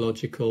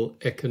ecological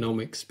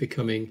economics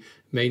becoming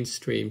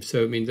mainstream.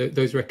 So, I mean,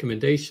 those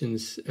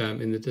recommendations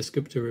in the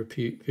descriptor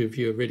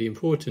review are really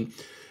important.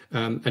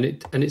 And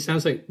it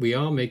sounds like we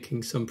are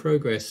making some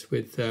progress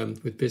with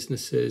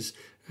businesses,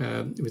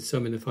 with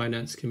some in the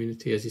finance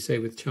community, as you say,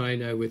 with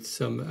China, with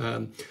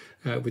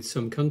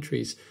some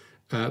countries.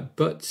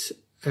 But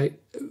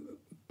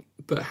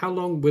how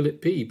long will it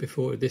be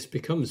before this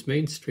becomes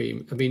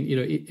mainstream? I mean,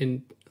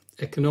 in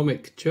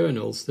economic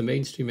journals, the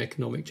mainstream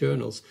economic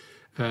journals,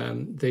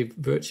 they've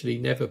virtually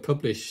never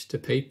published a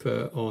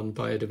paper on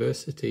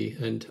biodiversity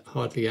and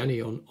hardly any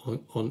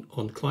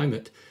on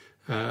climate.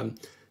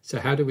 So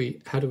how do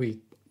we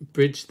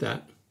bridge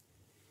that?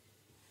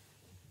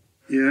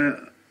 Yeah,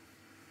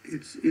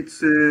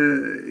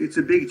 it's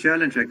a big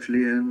challenge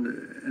actually,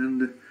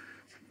 and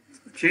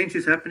change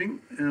is happening,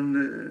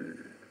 and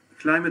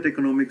climate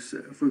economics,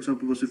 for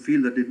example, was a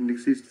field that didn't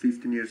exist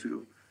 15 years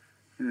ago,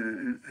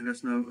 and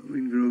has now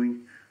been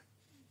growing.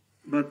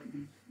 But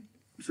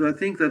so I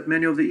think that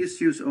many of the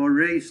issues are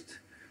raised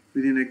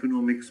within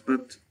economics,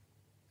 but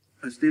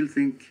I still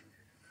think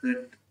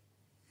that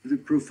the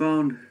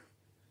profound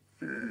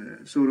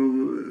sort of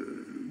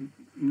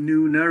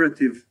new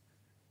narrative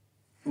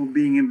of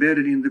being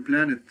embedded in the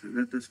planet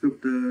that the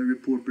Skupta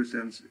report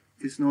presents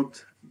is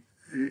not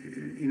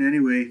in any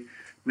way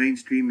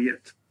mainstream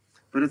yet.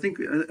 But I think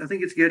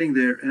it's getting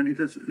there, and it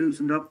has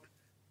loosened up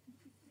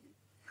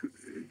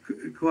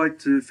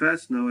quite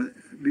fast now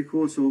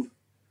because of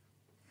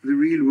the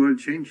real world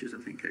changes, I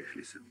think,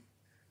 actually.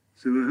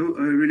 So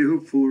I really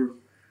hope for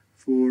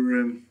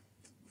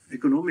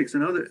economics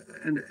and other,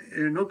 and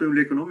not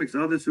only economics,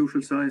 other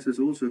social sciences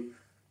also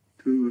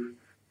to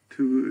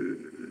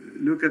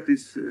look at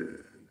this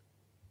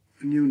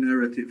new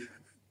narrative,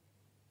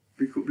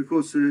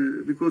 because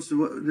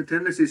the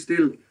tendency is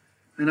still,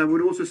 and I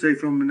would also say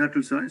from a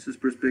natural sciences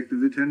perspective,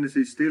 the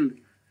tendency is still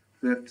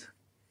that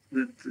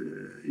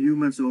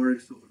humans are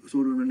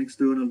sort of an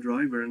external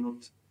driver and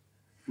not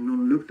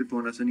looked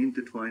upon as an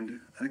intertwined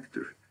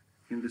actor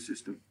in the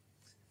system.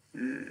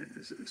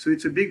 So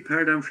it's a big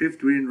paradigm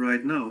shift we're in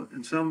right now,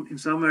 and in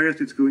some areas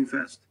it's going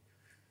fast.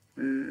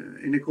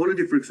 In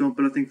ecology, for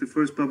example, I think the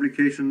first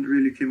publication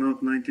really came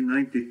out in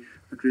 1990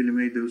 that really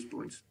made those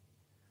points.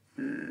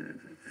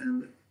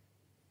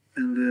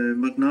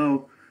 But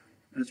now,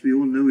 as we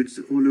all know, it's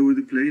all over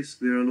the place.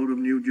 There are a lot of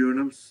new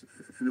journals,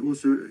 and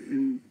also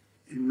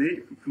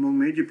among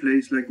major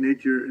places like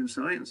Nature and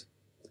Science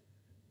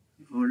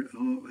have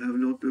a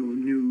lot of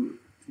new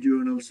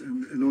journals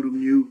and a lot of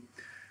new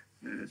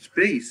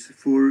space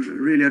for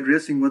really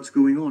addressing what's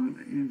going on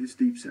in this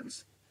deep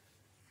sense.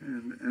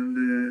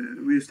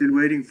 And we're still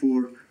waiting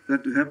for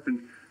that to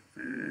happen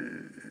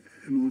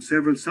among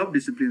several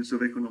sub-disciplines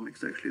of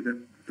economics, actually,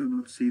 that do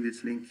not see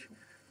this link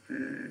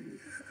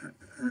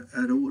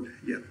at all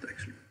yet,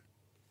 actually.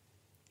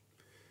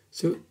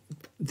 So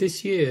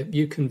this year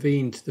you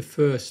convened the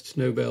first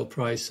Nobel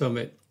Prize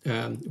Summit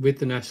with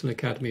the National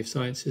Academy of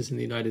Sciences in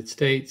the United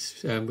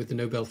States, with the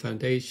Nobel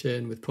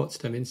Foundation, with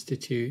Potsdam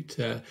Institute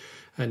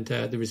and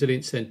the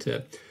Resilience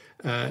Centre.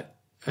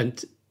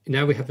 And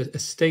now we have a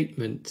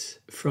statement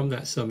from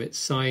that summit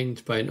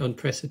signed by an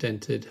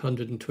unprecedented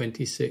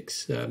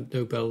 126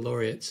 Nobel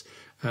laureates.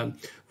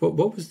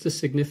 What was the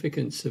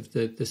significance of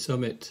the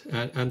summit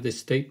and this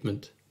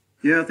statement?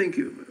 Yeah, I think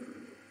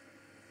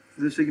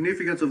the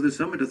significance of the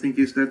summit, I think,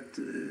 is that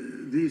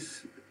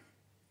this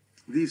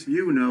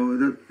view now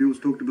that we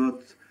also talked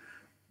about,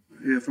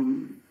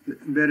 from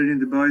embedded in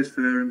the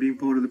biosphere and being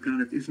part of the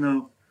planet, is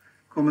now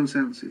common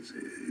sense.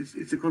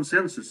 It's a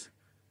consensus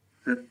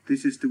that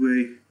this is the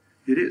way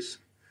it is,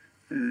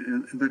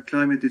 and that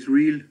climate is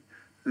real,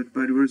 that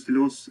biodiversity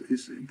loss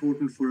is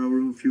important for our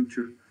own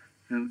future,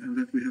 and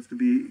that we have to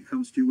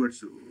become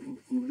stewards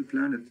of the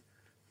planet.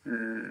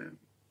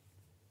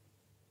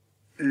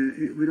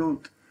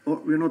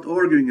 We're not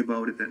arguing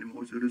about it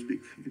anymore, so to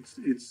speak.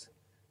 It's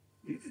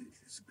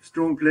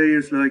strong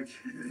players like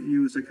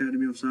U.S.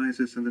 Academy of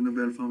Sciences and the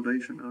Nobel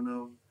Foundation are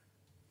now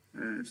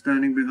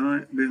standing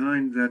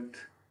behind that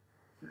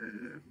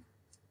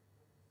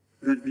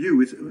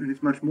view.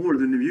 It's much more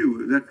than a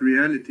view. That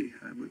reality,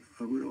 I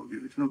would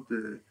argue, it's not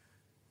the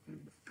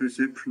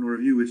perception or a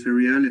view. It's a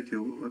reality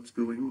of what's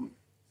going on.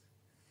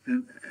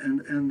 And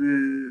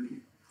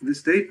the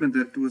statement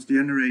that was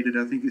generated,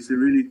 I think, is a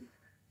really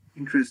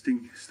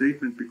interesting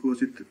statement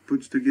because it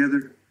puts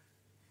together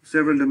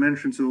several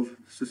dimensions of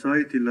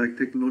society, like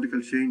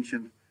technological change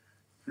and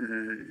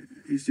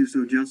issues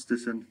of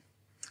justice and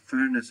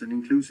fairness and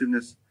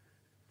inclusiveness,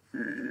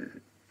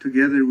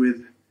 together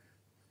with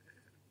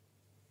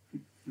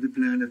the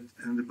planet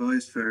and the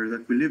biosphere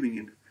that we're living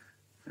in,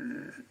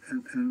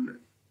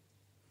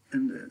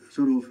 and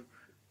sort of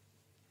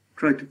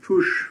try to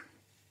push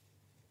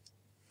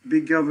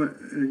big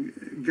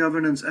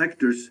governance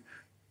actors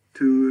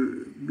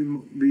to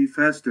be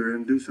faster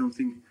and do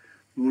something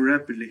more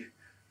rapidly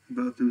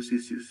about those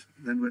issues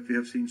than what we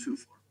have seen so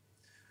far.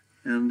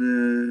 And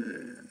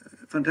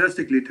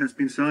fantastically, it has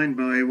been signed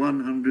by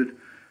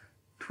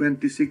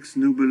 126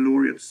 Nobel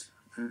laureates,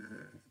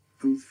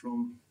 both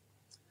from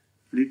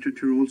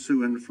literature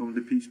also and from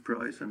the Peace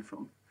Prize and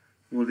from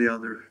all the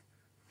other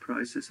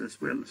prizes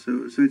as well.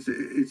 So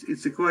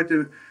it's quite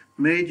a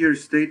major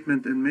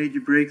statement and major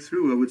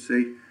breakthrough, I would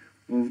say,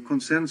 of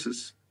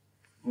consensus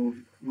of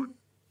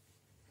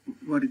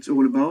what it's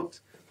all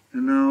about.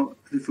 And now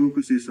the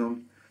focus is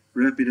on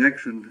rapid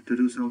action to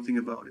do something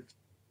about it.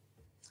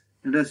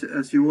 And as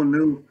you all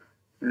know,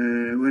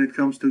 when it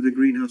comes to the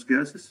greenhouse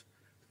gases,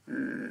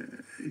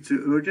 it's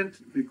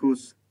urgent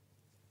because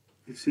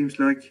it seems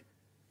like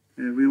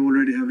we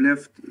already have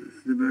left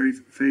the very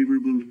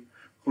favorable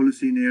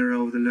Holocene era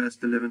of the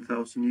last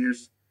 11,000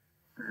 years,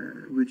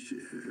 which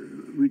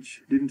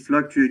didn't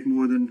fluctuate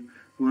more than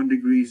 1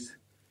 degree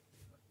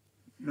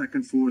back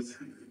and forth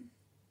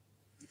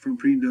from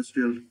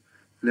pre-industrial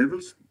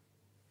levels.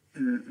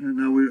 And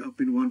now we're up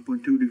in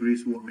 1.2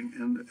 degrees warming,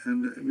 and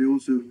we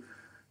also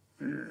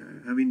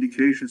have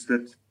indications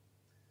that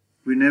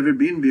we've never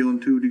been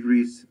beyond 2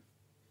 degrees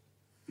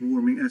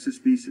warming as a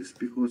species,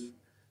 because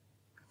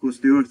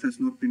the Earth has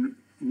not been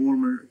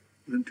warmer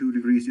than 2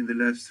 degrees in the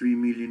last 3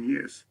 million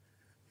years,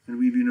 and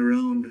we've been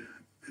around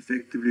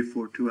effectively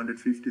for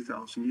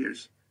 250,000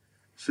 years.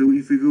 So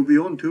if we go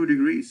beyond 2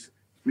 degrees,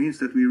 it means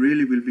that we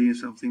really will be in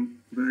something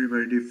very,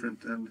 very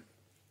different, and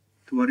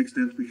to what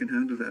extent we can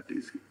handle that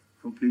is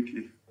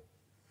completely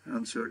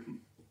uncertain.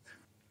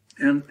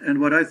 And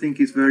what I think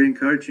is very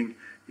encouraging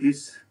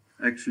is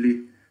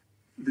actually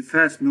the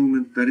fast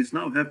movement that is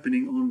now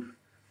happening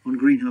on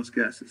greenhouse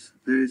gases.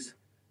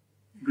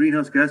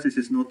 Greenhouse gases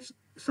is not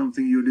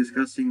something you're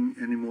discussing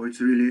anymore.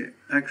 It's really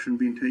action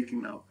being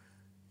taken now.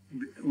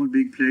 All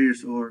big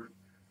players are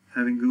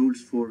having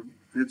goals for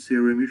net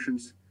zero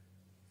emissions.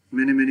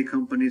 Many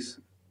companies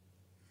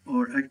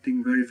are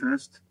acting very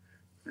fast,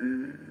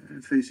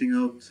 phasing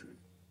out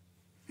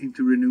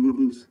into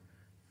renewables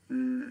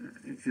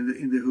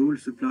in the whole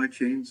supply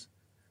chains,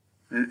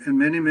 and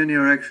many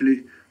are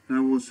actually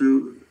now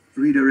also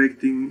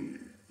redirecting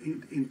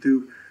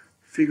into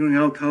figuring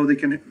out how they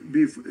can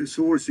be a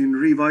source in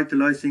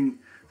revitalizing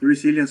the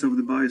resilience of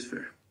the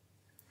biosphere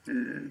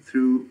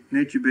through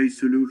nature-based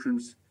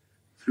solutions,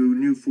 through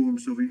new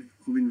forms of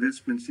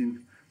investments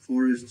in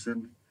forests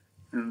and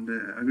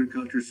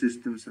agriculture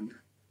systems and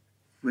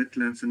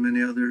wetlands and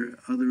many other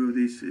of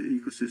these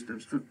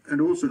ecosystems,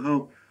 and also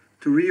how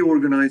to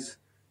reorganize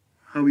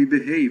how we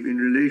behave in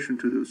relation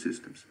to those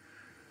systems.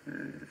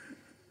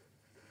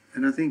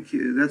 And I think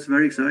that's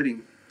very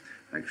exciting,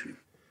 actually.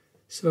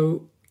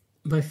 So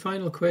my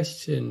final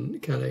question,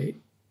 Kalle,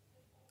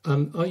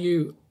 are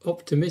you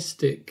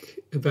optimistic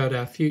about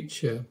our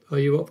future? Are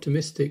you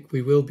optimistic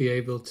we will be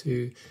able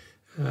to,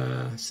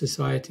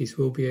 societies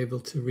will be able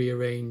to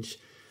rearrange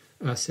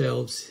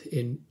ourselves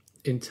in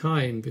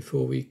time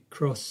before we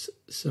cross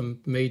some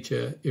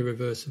major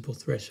irreversible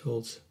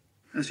thresholds?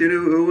 As you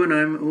know, Owen,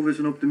 I'm always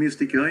an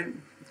optimistic guy,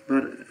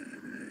 but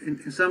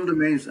in some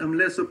domains, I'm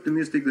less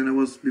optimistic than I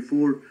was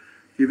before,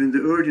 given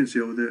the urgency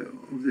of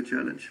the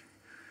challenge.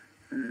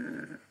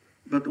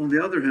 But on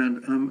the other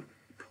hand, I'm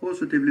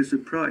positively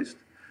surprised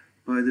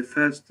by the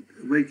fast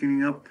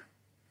waking up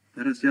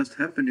that has just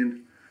happened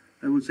in,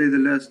 I would say, the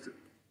last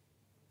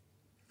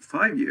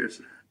 5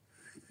 years.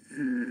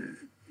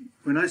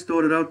 When I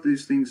started out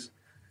these things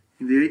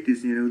in the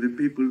 80s, the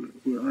people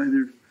were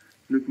either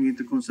looking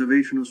into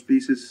conservation of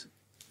species,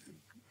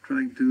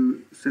 trying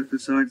to set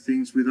aside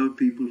things without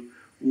people,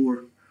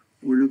 or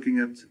looking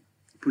at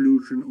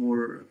pollution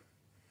or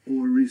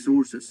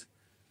resources.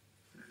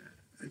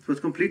 It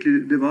was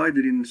completely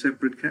divided in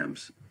separate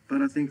camps.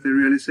 But I think the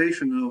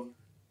realization now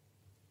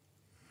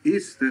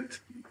is that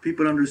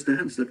people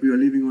understand that we are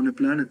living on a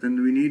planet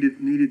and we need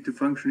it to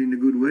function in a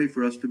good way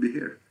for us to be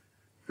here.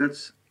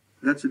 That's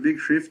a big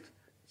shift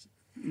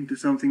into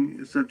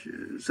something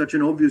such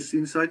an obvious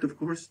insight, of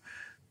course,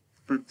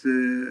 but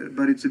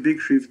it's a big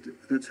shift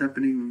that's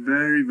happening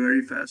very,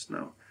 very fast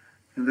now,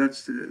 and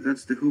that's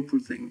the hopeful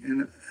thing.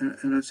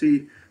 And I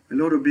see a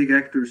lot of big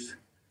actors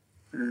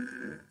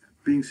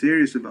being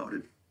serious about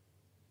it.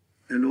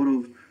 A lot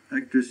of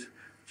actors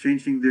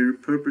changing their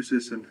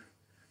purposes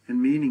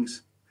and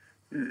meanings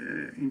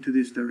into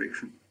this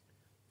direction.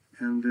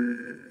 And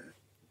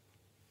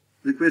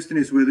the question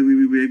is whether we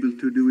will be able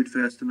to do it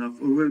fast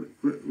enough, or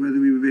whether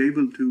we will be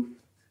able to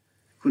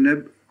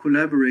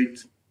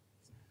collaborate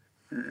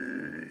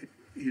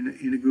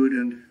in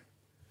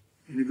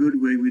a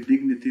good way with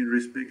dignity and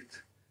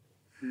respect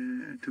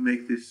to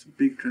make this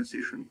big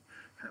transition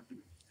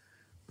happen.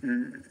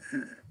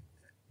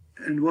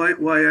 And why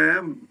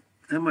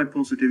am I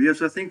positive?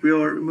 Yes, I think we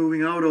are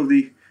moving out of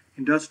the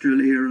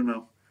industrial era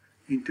now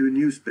into a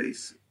new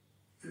space.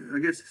 I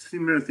guess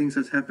similar things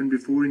has happened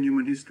before in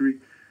human history,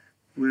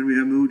 when we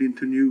have moved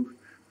into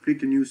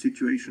completely new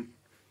situation.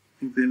 I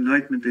think the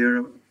Enlightenment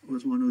era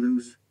was one of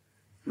those,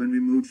 when we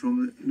moved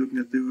from looking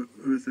at the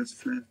Earth as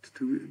flat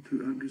to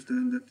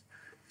understand that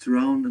it's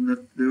round and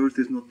that the Earth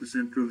is not the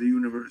center of the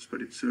universe,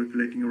 but it's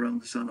circulating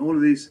around the sun. All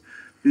of these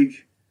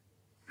big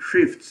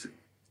shifts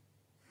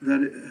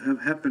that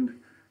have happened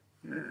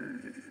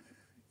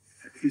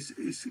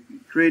is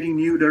creating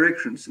new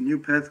directions, new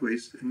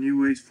pathways, and new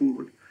ways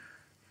forward.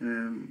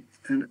 And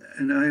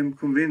I am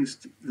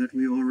convinced that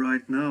we are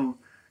right now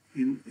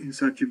in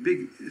such a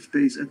big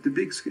space at the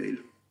big scale.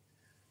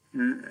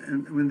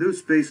 And when those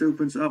space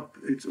opens up,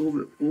 it's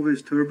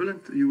always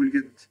turbulent. You will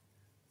get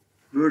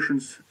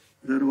versions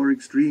that are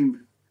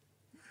extreme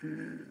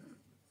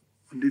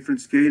on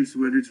different scales,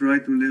 whether it's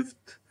right or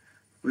left,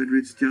 whether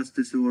it's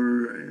justice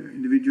or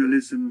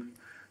individualism,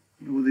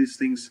 all these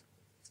things.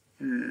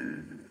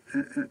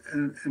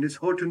 And it's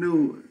hard to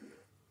know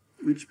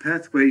which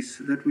pathways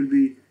that will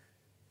be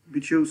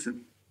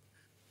chosen.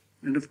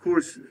 And of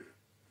course,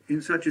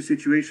 in such a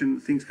situation,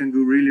 things can go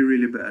really,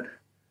 really bad.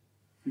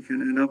 We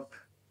can end up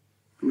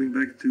going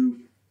back to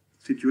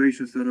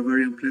situations that are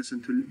very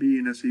unpleasant to be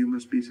in as a human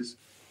species,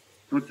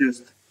 not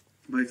just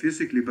by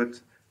physically, but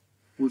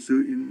also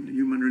in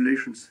human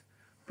relations.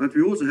 But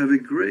we also have a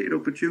great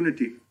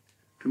opportunity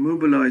to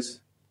mobilize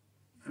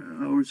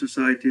our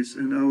societies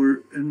and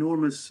our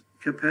enormous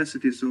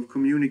capacities of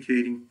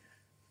communicating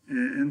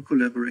and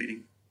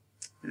collaborating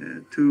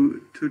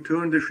to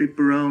turn the ship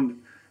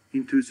around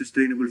into a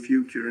sustainable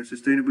future. And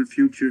sustainable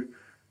future,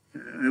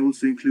 I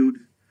also include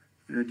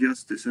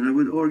justice. And I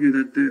would argue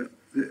that the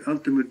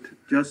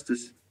ultimate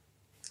justice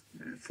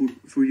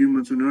for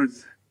humans on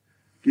Earth,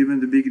 given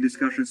the big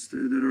discussions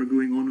that are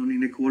going on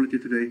inequality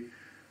today,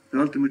 the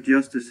ultimate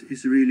justice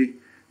is really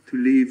to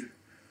leave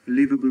a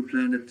livable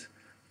planet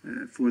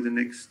for the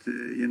next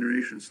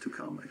generations to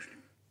come, actually.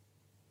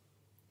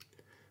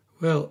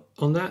 Well,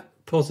 on that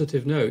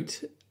positive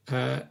note,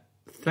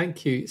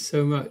 thank you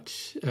so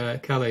much,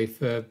 Kalle,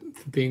 for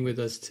being with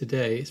us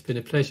today. It's been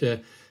a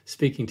pleasure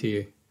speaking to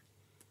you.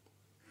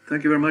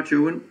 Thank you very much,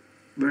 Owen.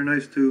 Very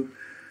nice to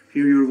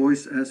hear your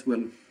voice as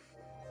well.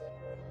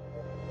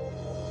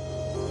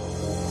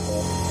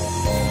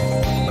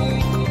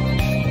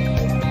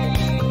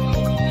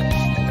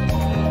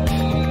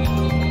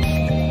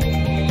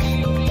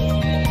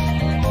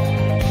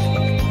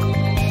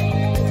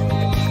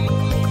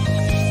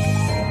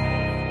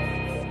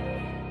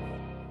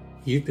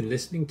 You've been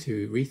listening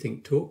to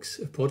Rethink Talks,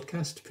 a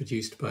podcast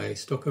produced by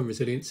Stockholm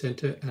Resilience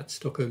Centre at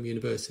Stockholm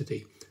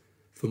University.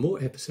 For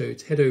more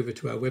episodes, head over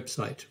to our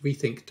website,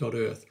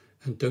 rethink.earth,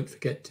 and don't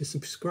forget to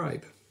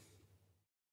subscribe.